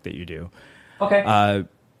about the work that you do. Okay.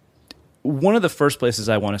 One of the first places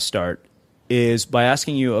I want to start is by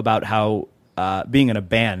asking you about how being in a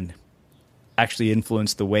band actually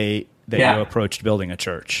influenced the way that you approached building a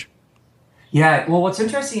church. Yeah, well, what's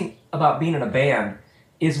interesting about being in a band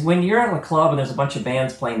is when you're at a club and there's a bunch of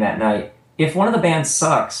bands playing that night, if one of the bands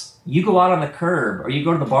sucks, you go out on the curb or you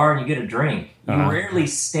go to the bar and you get a drink. You rarely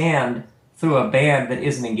stand through a band that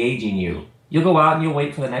isn't engaging you. You'll go out and you'll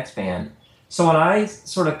wait for the next band. So when I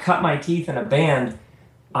sort of cut my teeth in a band,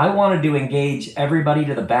 I wanted to engage everybody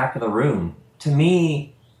to the back of the room. To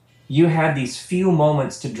me, you had these few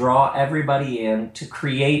moments to draw everybody in, to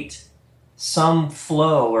create some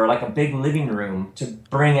flow or like a big living room to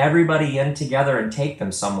bring everybody in together and take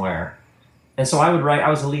them somewhere. And so I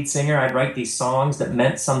was a lead singer, I'd write these songs that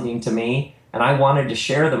meant something to me and I wanted to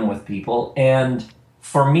share them with people. And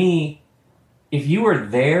for me, if you were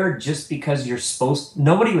there just because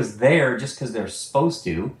nobody was there just because they're supposed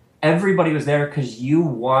to. Everybody was there because you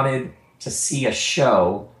wanted to see a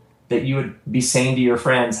show that you would be saying to your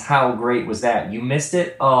friends, how great was that? You missed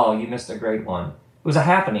it? Oh, you missed a great one. It was a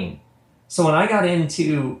happening. So when I got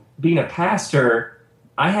into being a pastor,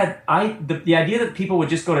 the idea that people would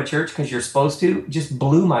just go to church because you're supposed to just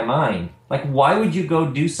blew my mind. Like, why would you go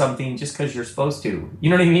do something just because you're supposed to? You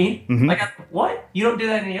know what I mean? Mm-hmm. Like, what? You don't do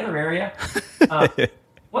that in any other area?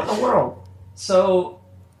 What in the world? So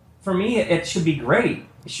for me, it should be great.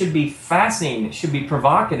 It should be fascinating. It should be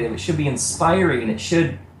provocative. It should be inspiring. It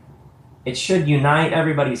should unite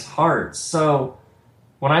everybody's hearts. So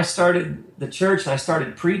when I started the church and I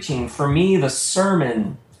started preaching, for me, the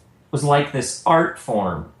sermon was like this art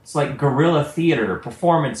form. It's like guerrilla theater,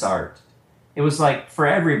 performance art. It was like for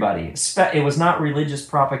everybody. It was not religious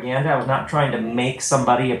propaganda. I was not trying to make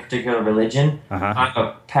somebody a particular religion. I'm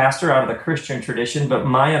a pastor out of the Christian tradition, but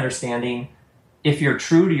my understanding, if you're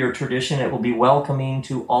true to your tradition, it will be welcoming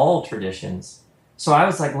to all traditions. So I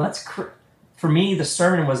was like, for me, the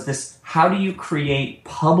sermon was this: how do you create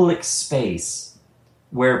public space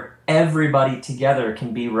where everybody together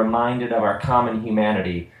can be reminded of our common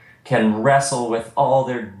humanity, can wrestle with all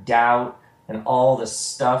their doubt and all the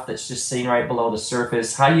stuff that's just sitting right below the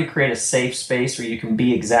surface? How do you create a safe space where you can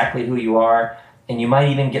be exactly who you are, and you might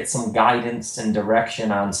even get some guidance and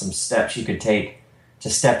direction on some steps you could take to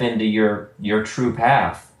step into your true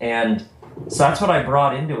path? And so that's what I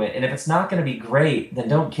brought into it. And if it's not going to be great, then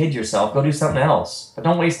don't kid yourself. Go do something else. But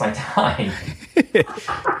don't waste my time.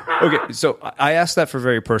 Okay, so I asked that for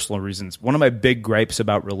very personal reasons. One of my big gripes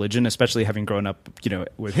about religion, especially having grown up,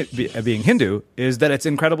 with being Hindu, is that it's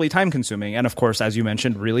incredibly time-consuming, and of course, as you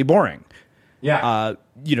mentioned, really boring. Yeah.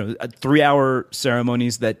 3-hour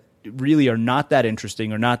ceremonies that really are not that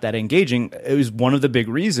interesting or not that engaging is one of the big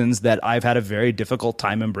reasons that I've had a very difficult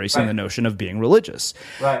time embracing the notion of being religious.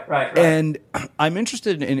 Right. And I'm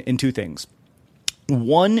interested in two things.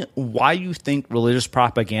 One, why you think religious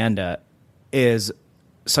propaganda is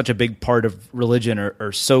such a big part of religion,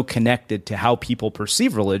 or so connected to how people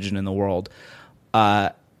perceive religion in the world.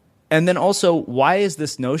 And then also, why is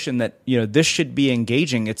this notion that, this should be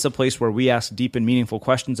engaging? It's a place where we ask deep and meaningful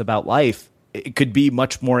questions about life. It could be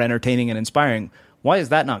much more entertaining and inspiring. Why is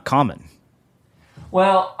that not common?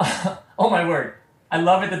 Well, oh my word. I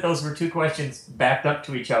love it that those were two questions backed up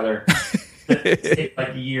to each other that take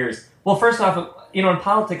like years. Well, first off, in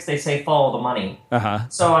politics, they say follow the money.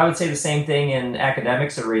 So I would say the same thing in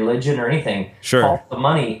academics or religion or anything. Sure. Follow the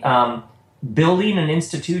money. Building an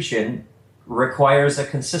institution requires a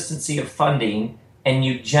consistency of funding, and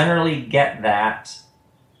you generally get that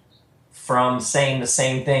from saying the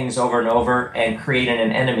same things over and over and creating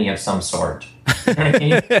an enemy of some sort. You know what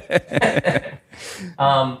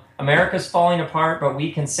I mean? America's falling apart, but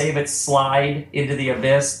we can save it, slide into the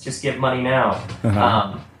abyss, just give money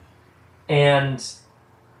now. And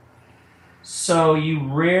so you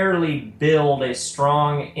rarely build a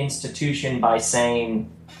strong institution by saying,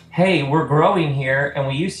 hey, we're growing here and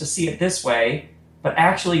we used to see it this way, but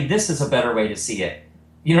actually this is a better way to see it.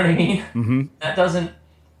 You know what I mean? Mm-hmm. That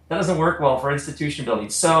doesn't work well for institution building.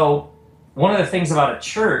 So one of the things about a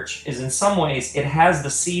church is, in some ways, it has the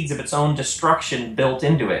seeds of its own destruction built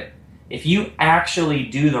into it. If you actually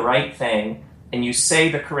do the right thing and you say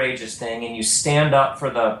the courageous thing and you stand up for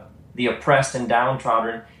the oppressed and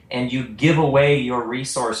downtrodden and you give away your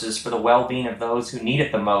resources for the well-being of those who need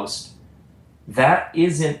it the most, that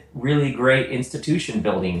isn't really great institution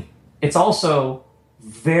building. It's also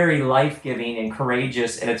very life-giving and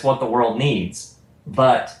courageous, and it's what the world needs.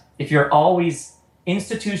 But if you're always,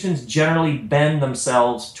 institutions generally bend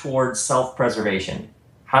themselves towards self-preservation.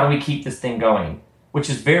 How do we keep this thing going? Which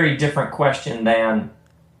is a very different question than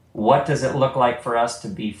what does it look like for us to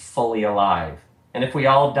be fully alive? And if we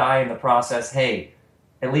all die in the process, hey,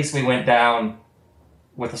 at least we went down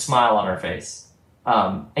with a smile on our face.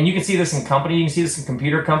 And you can see this in companies, you can see this in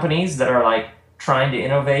computer companies that are like trying to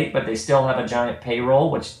innovate, but they still have a giant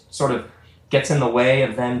payroll, which sort of gets in the way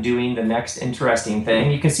of them doing the next interesting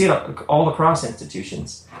thing. You can see it all across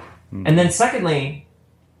institutions. And then secondly,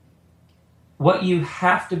 what you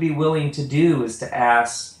have to be willing to do is to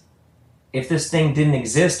ask, if this thing didn't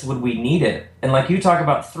exist, would we need it? And like you talk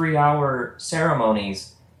about 3-hour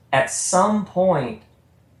ceremonies, at some point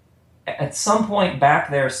back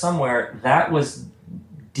there somewhere, that was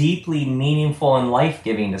deeply meaningful and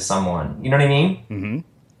life-giving to someone. You know what I mean? Mm-hmm.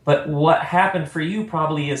 But what happened for you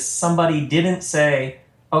probably is somebody didn't say,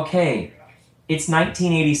 okay, it's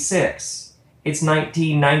 1986, it's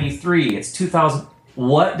 1993, it's 2000.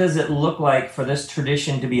 What does it look like for this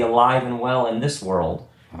tradition to be alive and well in this world?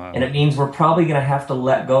 And it means we're probably going to have to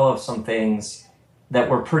let go of some things that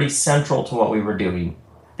were pretty central to what we were doing,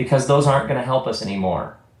 because those aren't going to help us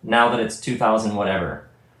anymore now that it's 2000 whatever.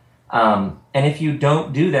 And if you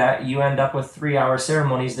don't do that, you end up with 3-hour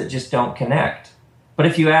ceremonies that just don't connect. But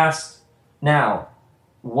if you ask, now,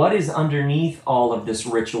 what is underneath all of this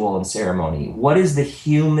ritual and ceremony? What is the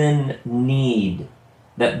human need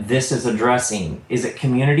that this is addressing? Is it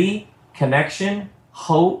community, connection,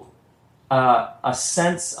 hope, a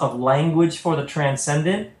sense of language for the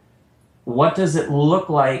transcendent? What does it look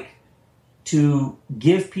like to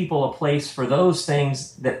give people a place for those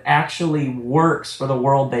things that actually works for the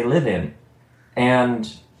world they live in?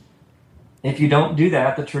 And if you don't do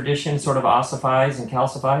that, the tradition sort of ossifies and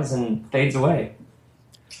calcifies and fades away.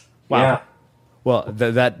 Wow. Yeah. Well,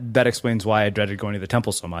 that explains why I dreaded going to the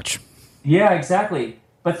temple so much. Yeah, exactly.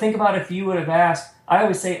 But think about if you would have asked, I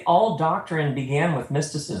always say all doctrine began with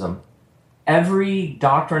mysticism. Every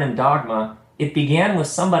doctrine and dogma, it began with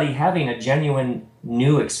somebody having a genuine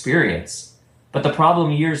new experience. But the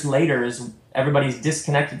problem years later is everybody's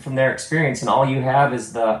disconnected from their experience, and all you have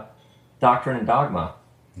is the doctrine and dogma.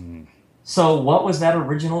 So what was that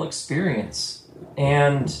original experience?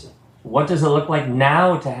 And what does it look like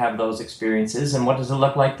now to have those experiences? And what does it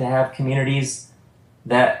look like to have communities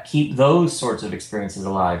that keep those sorts of experiences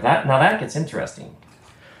alive? Now that gets interesting.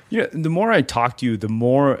 The more I talk to you, the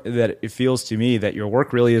more that it feels to me that your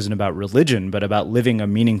work really isn't about religion, but about living a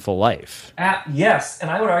meaningful life. Yes, and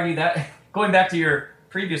I would argue that, going back to your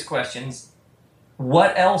previous questions,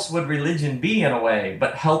 what else would religion be in a way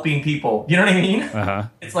but helping people? You know what I mean? Uh-huh.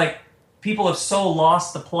 It's like people have so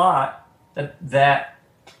lost the plot that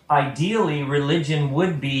ideally religion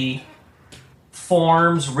would be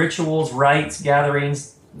forms, rituals, rites,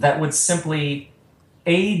 gatherings that would simply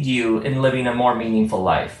aid you in living a more meaningful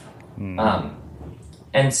life.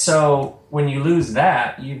 And so when you lose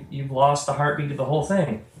that, you've lost the heartbeat of the whole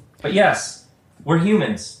thing. But yes, we're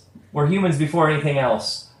humans. We're humans before anything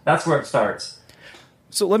else. That's where it starts.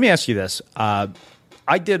 So let me ask you this.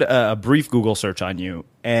 I did a brief Google search on you,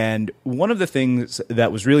 and one of the things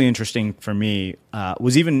that was really interesting for me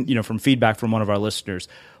was even, from feedback from one of our listeners,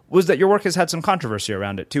 was that your work has had some controversy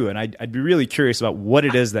around it too. And I'd be really curious about what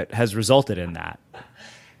it is that has resulted in that.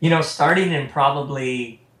 Starting in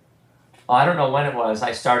probably, I don't know when it was,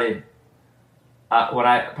 I started,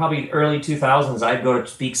 probably early 2000s, I'd go to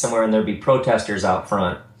speak somewhere and there'd be protesters out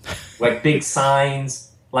front, like big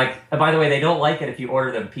signs, by the way, they don't like it if you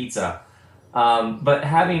order them pizza. But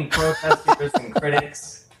having protesters and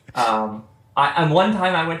critics, one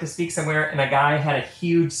time I went to speak somewhere and a guy had a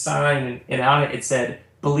huge sign and on it said,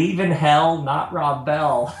 "Believe in hell, not Rob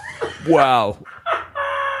Bell." Wow.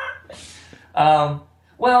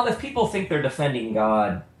 Well, if people think they're defending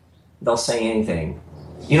God, they'll say anything.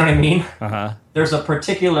 You know what I mean? Uh-huh. There's a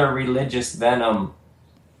particular religious venom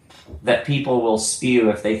that people will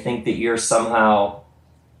spew if they think that you're somehow,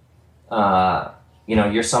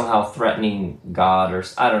 you're somehow threatening God, or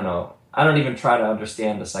I don't know. I don't even try to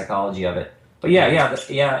understand the psychology of it. But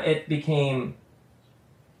it became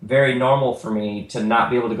very normal for me to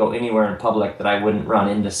not be able to go anywhere in public that I wouldn't run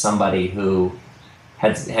into somebody who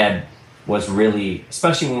was really,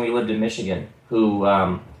 especially when we lived in Michigan, who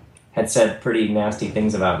had said pretty nasty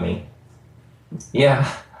things about me. Yeah.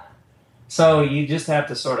 So you just have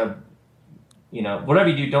to sort of, whatever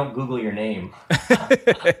you do, don't Google your name.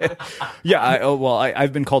 Yeah,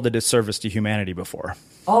 I've been called a disservice to humanity before.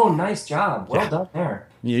 Oh, nice job. Well done there.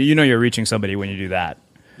 You're reaching somebody when you do that.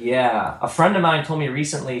 Yeah. A friend of mine told me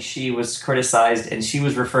recently she was criticized and she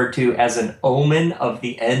was referred to as an omen of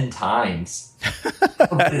the end times.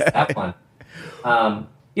 What is that one?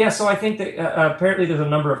 So I think that apparently there's a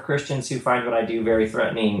number of Christians who find what I do very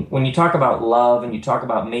threatening. When you talk about love and you talk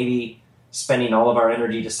about maybe spending all of our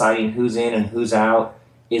energy deciding who's in and who's out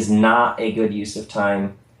is not a good use of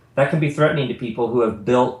time, that can be threatening to people who have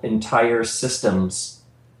built entire systems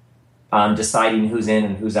on deciding who's in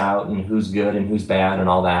and who's out and who's good and who's bad and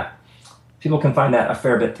all that. People can find that a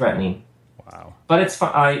fair bit threatening. Wow. But it's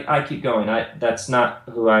fine. I keep going. That's not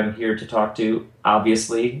who I'm here to talk to,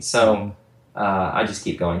 obviously. So I just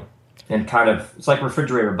keep going. And it's like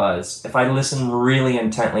refrigerator buzz. If I listen really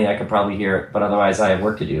intently, I could probably hear it. But otherwise, I have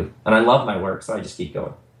work to do. And I love my work, so I just keep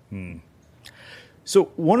going. So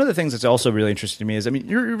one of the things that's also really interesting to me is,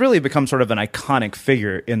 you really become sort of an iconic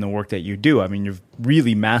figure in the work that you do. You've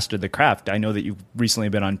really mastered the craft. I know that you've recently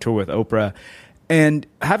been on tour with Oprah. And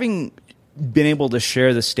having been able to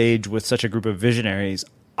share the stage with such a group of visionaries,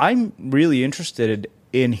 I'm really interested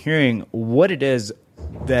in hearing what it is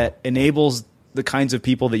that enables the kinds of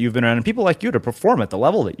people that you've been around and people like you to perform at the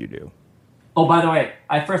level that you do. Oh, by the way,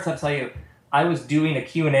 I first have to tell you, I was doing a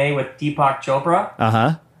Q&A with Deepak Chopra.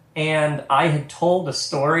 Uh-huh. And I had told a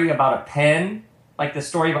story about a pen, like the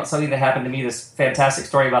story about something that happened to me, this fantastic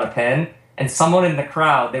story about a pen. And someone in the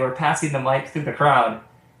crowd, they were passing the mic through the crowd,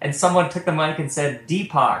 and someone took the mic and said,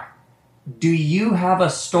 "Deepak, do you have a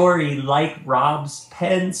story like Rob's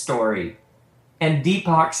pen story?" And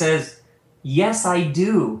Deepak says, "Yes, I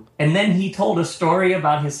do." And then he told a story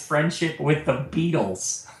about his friendship with the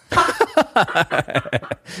Beatles.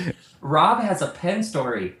 Rob has a pen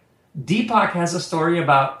story. Deepak has a story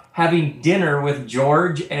about having dinner with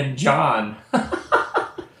George and John.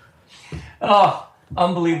 Oh,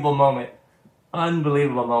 unbelievable moment.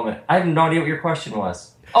 Unbelievable moment. I have no idea what your question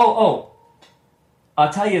was. Oh,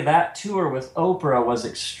 I'll tell you, that tour with Oprah was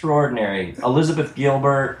extraordinary. Elizabeth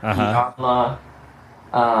Gilbert, Iyanla,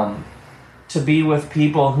 to be with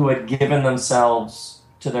people who had given themselves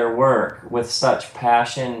to their work with such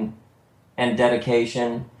passion and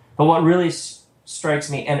dedication. But what really strikes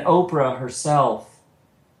me, and Oprah herself,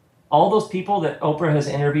 all those people that Oprah has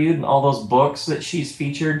interviewed and all those books that she's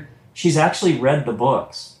featured, she's actually read the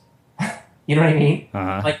books. You know what I mean?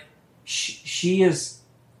 Uh-huh. Like she is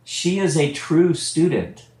a true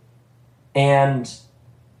student. And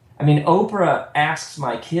I mean, Oprah asks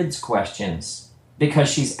my kids questions because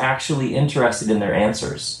she's actually interested in their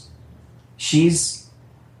answers. She's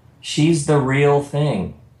the real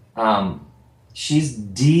thing. She's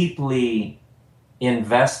deeply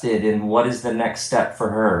invested in what is the next step for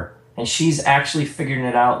her. And she's actually figuring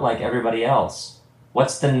it out like everybody else.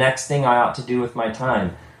 What's the next thing I ought to do with my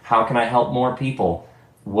time? How can I help more people?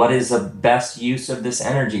 What is the best use of this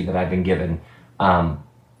energy that I've been given?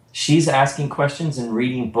 She's asking questions and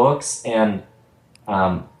reading books and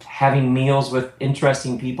having meals with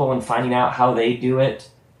interesting people and finding out how they do it.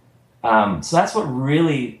 So that's what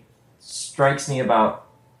really strikes me about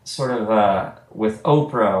sort of with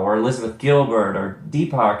Oprah or Elizabeth Gilbert or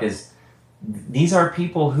Deepak is these are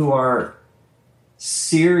people who are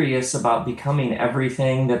serious about becoming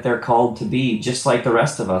everything that they're called to be, just like the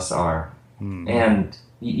rest of us are. Mm-hmm. And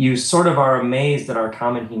you sort of are amazed at our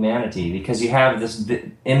common humanity because you have this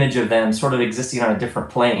image of them sort of existing on a different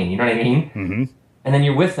plane. You know what I mean? Mm-hmm. And then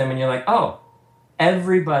you're with them and you're like, oh,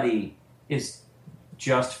 everybody is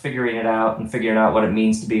just figuring it out and figuring out what it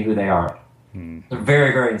means to be who they are. Mm. They're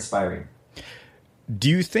very, very inspiring. Do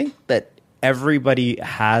you think that everybody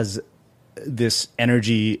has this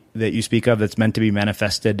energy that you speak of that's meant to be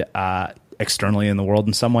manifested externally in the world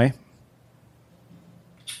in some way?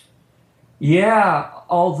 Yeah,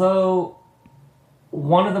 although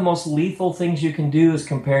one of the most lethal things you can do is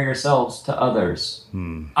compare yourselves to others.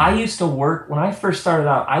 I used to work, when I first started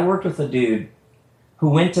out, I worked with a dude who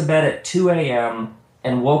went to bed at 2 a.m.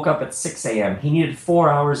 and woke up at 6 a.m. He needed 4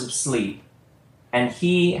 hours of sleep. And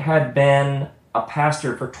he had been a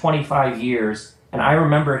pastor for 25 years. And I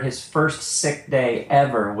remember his first sick day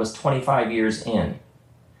ever was 25 years in.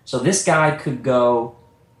 So this guy could go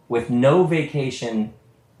with no vacation,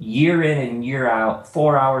 year in and year out,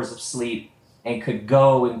 4 hours of sleep, and could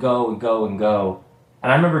go and go and go and go.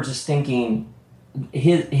 And I remember just thinking,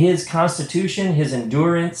 his constitution, his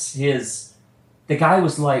endurance, the guy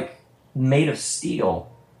was like made of steel.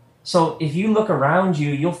 So if you look around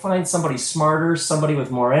you, you'll find somebody smarter, somebody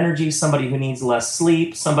with more energy, somebody who needs less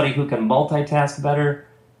sleep, somebody who can multitask better.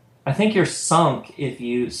 I think you're sunk if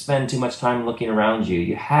you spend too much time looking around you.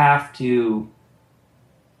 You have to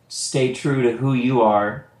stay true to who you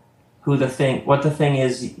are, what the thing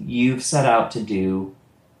is you've set out to do,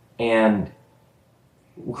 and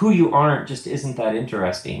who you aren't just isn't that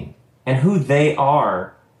interesting. And who they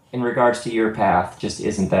are in regards to your path just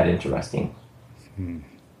isn't that interesting.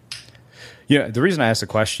 Yeah, the reason I asked the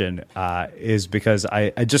question is because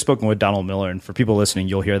I just spoken with Donald Miller, and for people listening,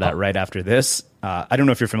 you'll hear that right after this. I don't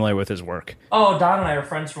know if you're familiar with his work. Oh, Don and I are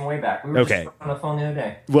friends from way back. We were just on the phone the other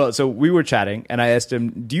day. Well, so we were chatting, and I asked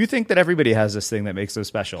him, do you think that everybody has this thing that makes them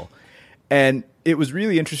special? And it was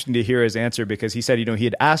really interesting to hear his answer because he said, he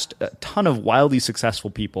had asked a ton of wildly successful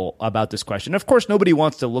people about this question. Of course, nobody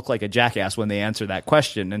wants to look like a jackass when they answer that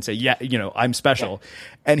question and say, yeah, I'm special. Yeah.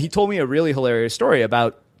 And he told me a really hilarious story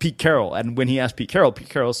about Pete Carroll. And when he asked Pete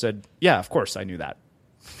Carroll said, yeah, of course I knew that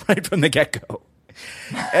right from the get-go.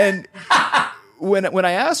 And when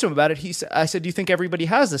I asked him about it, I said, do you think everybody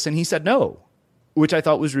has this? And he said, no, which I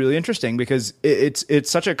thought was really interesting because it's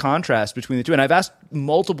such a contrast between the two. And I've asked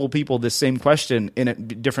multiple people this same question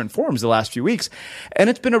in different forms the last few weeks. And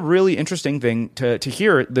it's been a really interesting thing to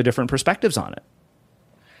hear the different perspectives on it.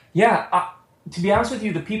 Yeah. To be honest with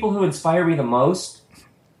you, the people who inspire me the most,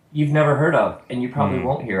 you've never heard of, and you probably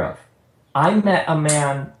won't hear of. I met a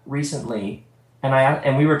man recently,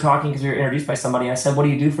 and we were talking because we were introduced by somebody. I said, what do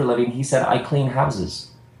you do for a living? He said, I clean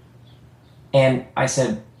houses. And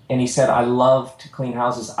he said, I love to clean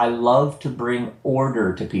houses. I love to bring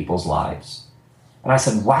order to people's lives. And I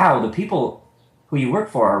said, wow, the people who you work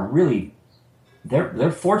for are really,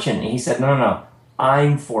 they're fortunate. And he said, no,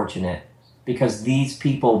 I'm fortunate because these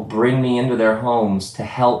people bring me into their homes to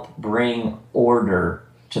help bring order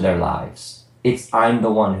to their lives. I'm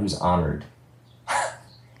the one who's honored.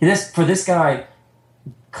 For this guy,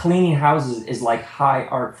 cleaning houses is like high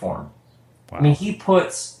art form. Wow. I mean, he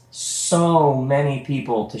puts so many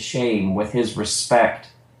people to shame with his respect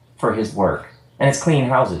for his work. And it's cleaning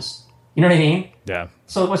houses. You know what I mean? Yeah.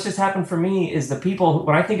 So what's just happened for me is the people,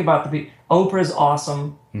 when I think about Oprah's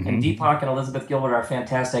awesome, and Deepak and Elizabeth Gilbert are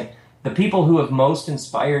fantastic. The people who have most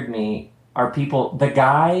inspired me are the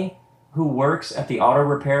guy who works at the auto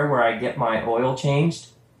repair where I get my oil changed,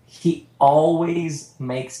 he always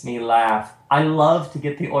makes me laugh. I love to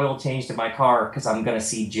get the oil changed in my car because I'm going to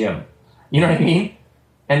see Jim. You know what I mean?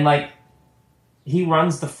 And like, he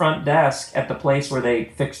runs the front desk at the place where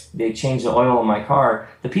they change the oil in my car.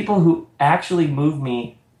 The people who actually move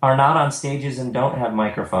me are not on stages and don't have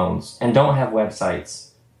microphones and don't have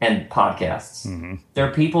websites and podcasts. Mm-hmm.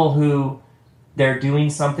 They're people who they're doing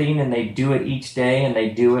something and they do it each day and they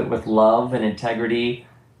do it with love and integrity.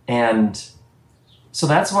 And so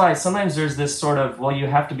that's why sometimes there's this sort of, well, you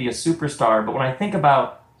have to be a superstar. But when I think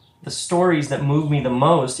about the stories that move me the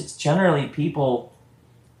most, it's generally people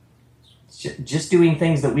just doing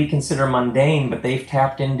things that we consider mundane, but they've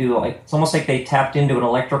tapped into, like, it's almost like they tapped into an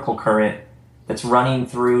electrical current that's running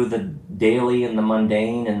through the daily and the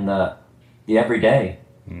mundane and the everyday.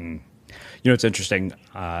 Mm. You know, it's interesting.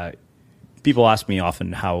 People ask me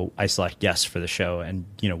often how I select guests for the show and,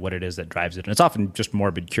 you know, what it is that drives it. And it's often just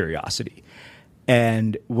morbid curiosity.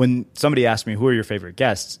 And when somebody asks me, who are your favorite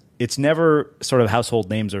guests? It's never sort of household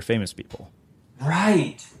names or famous people.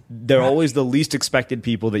 Right. They're always the least expected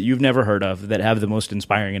people that you've never heard of that have the most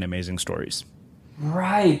inspiring and amazing stories.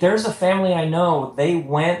 Right. There's a family I know. They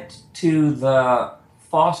went to the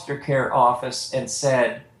foster care office and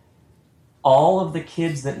said, all of the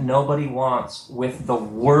kids that nobody wants with the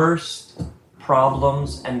worst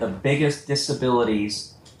problems and the biggest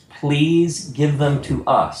disabilities, please give them to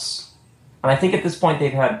us. And I think at this point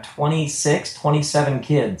they've had 27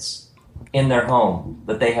 kids in their home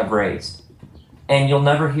that they have raised. And you'll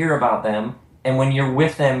never hear about them. And when you're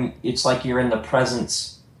with them, it's like you're in the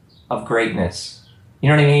presence of greatness. You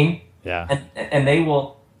know what I mean? Yeah. And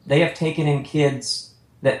they have taken in kids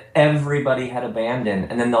that everybody had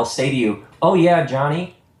abandoned. And then they'll say to you, oh yeah,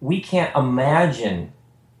 Johnny, we can't imagine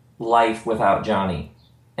life without Johnny.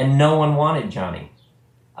 And no one wanted Johnny.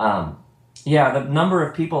 Yeah, the number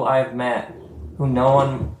of people I've met who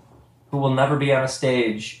will never be on a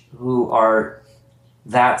stage,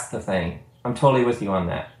 that's the thing. I'm totally with you on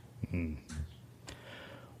that. Mm-hmm.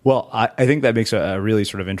 Well, I think that makes a really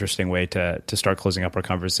sort of interesting way to start closing up our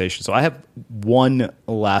conversation. So I have one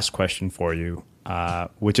last question for you,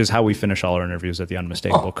 which is how we finish all our interviews at the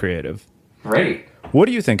Unmistakable Creative. Great. What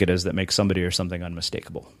do you think it is that makes somebody or something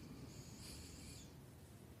unmistakable?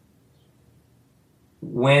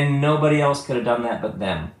 When nobody else could have done that but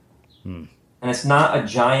them. And it's not a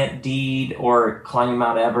giant deed or climbing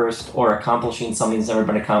Mount Everest or accomplishing something that's never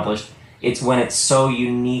been accomplished. It's when it's so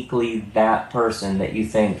uniquely that person that you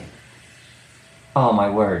think, oh my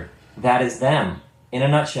word, that is them. In a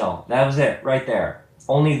nutshell, that was it right there.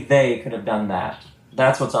 Only they could have done that.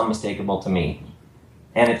 That's what's unmistakable to me.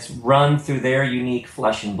 And it's run through their unique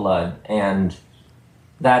flesh and blood. And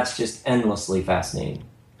that's just endlessly fascinating.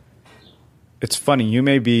 It's funny. You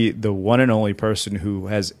may be the one and only person who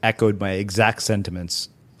has echoed my exact sentiments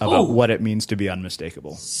about what it means to be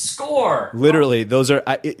unmistakable. Score! Literally, those are,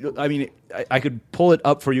 I could pull it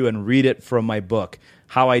up for you and read it from my book,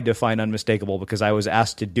 How I Define Unmistakable, because I was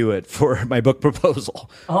asked to do it for my book proposal.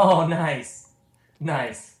 Oh, nice.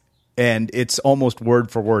 Nice. And it's almost word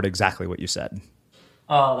for word exactly what you said.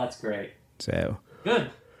 Oh, that's great. So good.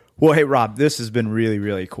 Well, hey, Rob, this has been really,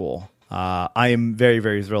 really cool. I am very,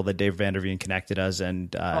 very thrilled that Dave Van der Veen connected us.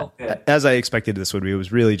 And as I expected this would be, it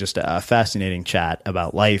was really just a fascinating chat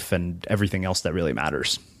about life and everything else that really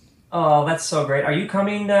matters. Oh, that's so great. Are you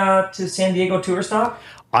coming to San Diego tour stop?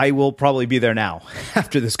 I will probably be there now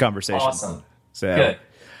after this conversation. Awesome. So, good.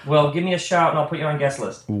 Well, give me a shout and I'll put you on guest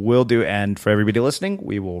list. Will do. And for everybody listening,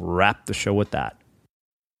 we will wrap the show with that.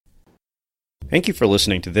 Thank you for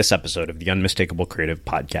listening to this episode of the Unmistakable Creative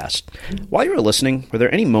Podcast. While you were listening, were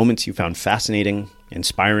there any moments you found fascinating,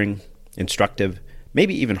 inspiring, instructive,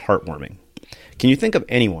 maybe even heartwarming? Can you think of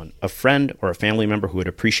anyone, a friend or a family member who would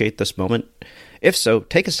appreciate this moment? If so,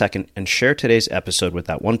 take a second and share today's episode with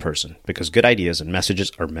that one person, because good ideas and messages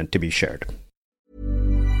are meant to be shared.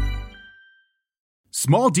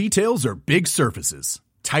 Small details are big surfaces.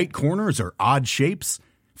 Tight corners are odd shapes.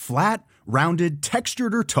 Flat, rounded,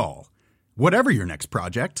 textured, or tall. Whatever your next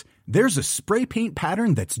project, there's a spray paint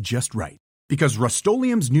pattern that's just right. Because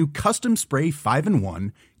Rust-Oleum's new Custom Spray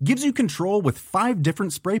 5-in-1 gives you control with 5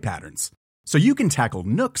 different spray patterns. So you can tackle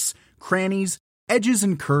nooks, crannies, edges,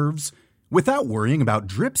 and curves without worrying about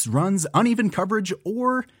drips, runs, uneven coverage,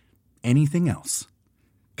 or anything else.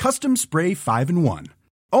 Custom Spray 5-in-1.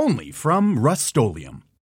 Only from Rust-Oleum.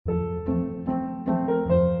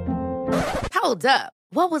 Hold up.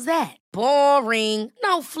 What was that? Boring.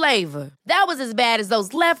 No flavor. That was as bad as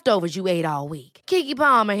those leftovers you ate all week. Keke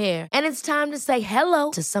Palmer here, and it's time to say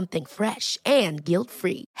hello to something fresh and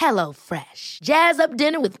guilt-free. Hello Fresh. Jazz up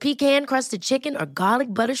dinner with pecan-crusted chicken or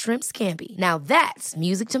garlic butter shrimp scampi. Now that's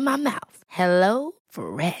music to my mouth. Hello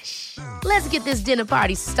Fresh. Let's get this dinner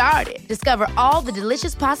party started. Discover all the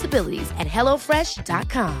delicious possibilities at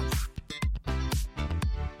HelloFresh.com.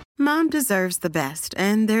 Mom deserves the best,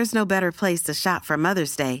 and there's no better place to shop for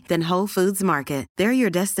Mother's Day than Whole Foods Market. They're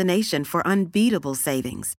your destination for unbeatable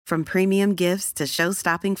savings, from premium gifts to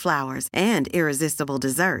show-stopping flowers and irresistible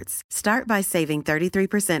desserts. Start by saving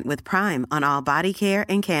 33% with Prime on all body care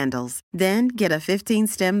and candles. Then get a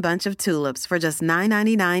 15-stem bunch of tulips for just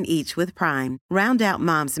 $9.99 each with Prime. Round out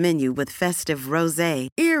Mom's menu with festive rosé,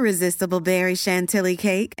 irresistible berry chantilly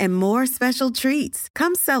cake, and more special treats.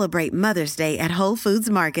 Come celebrate Mother's Day at Whole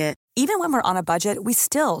Foods Market. Even when we're on a budget, we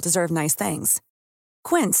still deserve nice things.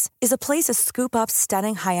 Quince is a place to scoop up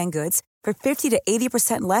stunning high-end goods for 50 to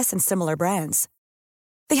 80% less than similar brands.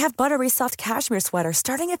 They have buttery soft cashmere sweaters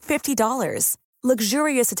starting at $50,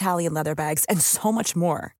 luxurious Italian leather bags, and so much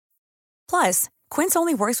more. Plus, Quince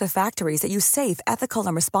only works with factories that use safe, ethical,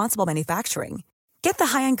 and responsible manufacturing. Get the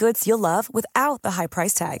high-end goods you'll love without the high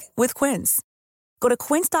price tag with Quince. Go to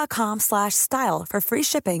quince.com/style for free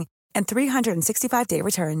shipping and 365-day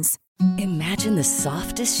returns. Imagine the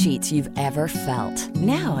softest sheets you've ever felt.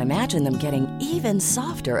 Now imagine them getting even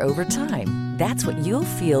softer over time. That's what you'll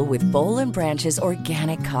feel with Boll & Branch's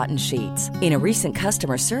organic cotton sheets. In a recent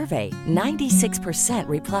customer survey, 96%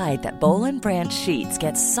 replied that Boll & Branch sheets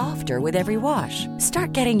get softer with every wash.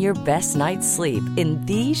 Start getting your best night's sleep in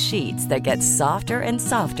these sheets that get softer and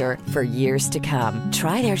softer for years to come.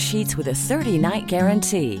 Try their sheets with a 30-night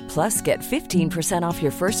guarantee. Plus, get 15% off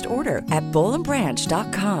your first order at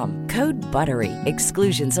bollandbranch.com. Code BUTTERY.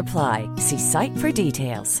 Exclusions apply. See site for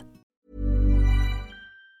details.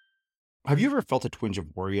 Have you ever felt a twinge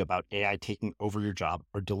of worry about AI taking over your job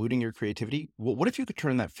or diluting your creativity? Well, what if you could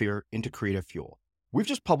turn that fear into creative fuel? We've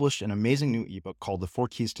just published an amazing new ebook called The 4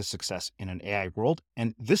 Keys to Success in an AI World,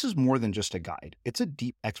 and this is more than just a guide. It's a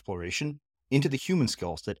deep exploration into the human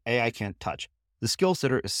skills that AI can't touch, the skills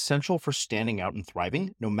that are essential for standing out and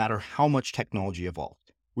thriving, no matter how much technology evolves.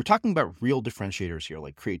 We're talking about real differentiators here,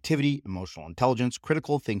 like creativity, emotional intelligence,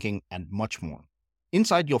 critical thinking, and much more.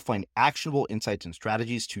 Inside, you'll find actionable insights and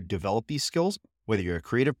strategies to develop these skills, whether you're a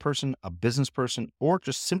creative person, a business person, or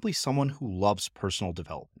just simply someone who loves personal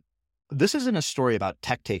development. This isn't a story about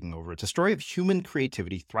tech taking over. It's a story of human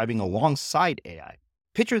creativity thriving alongside AI.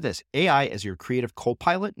 Picture this, AI as your creative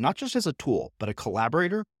co-pilot, not just as a tool, but a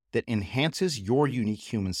collaborator that enhances your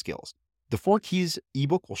unique human skills. The 4 Keys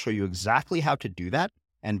ebook will show you exactly how to do that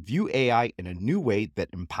and view AI in a new way that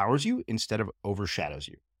empowers you instead of overshadows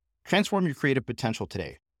you. Transform your creative potential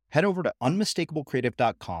today. Head over to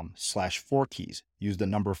unmistakablecreative.com/4keys. Use the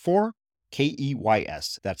number 4,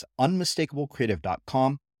 KEYS. That's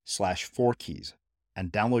unmistakablecreative.com/4keys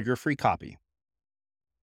and download your free copy.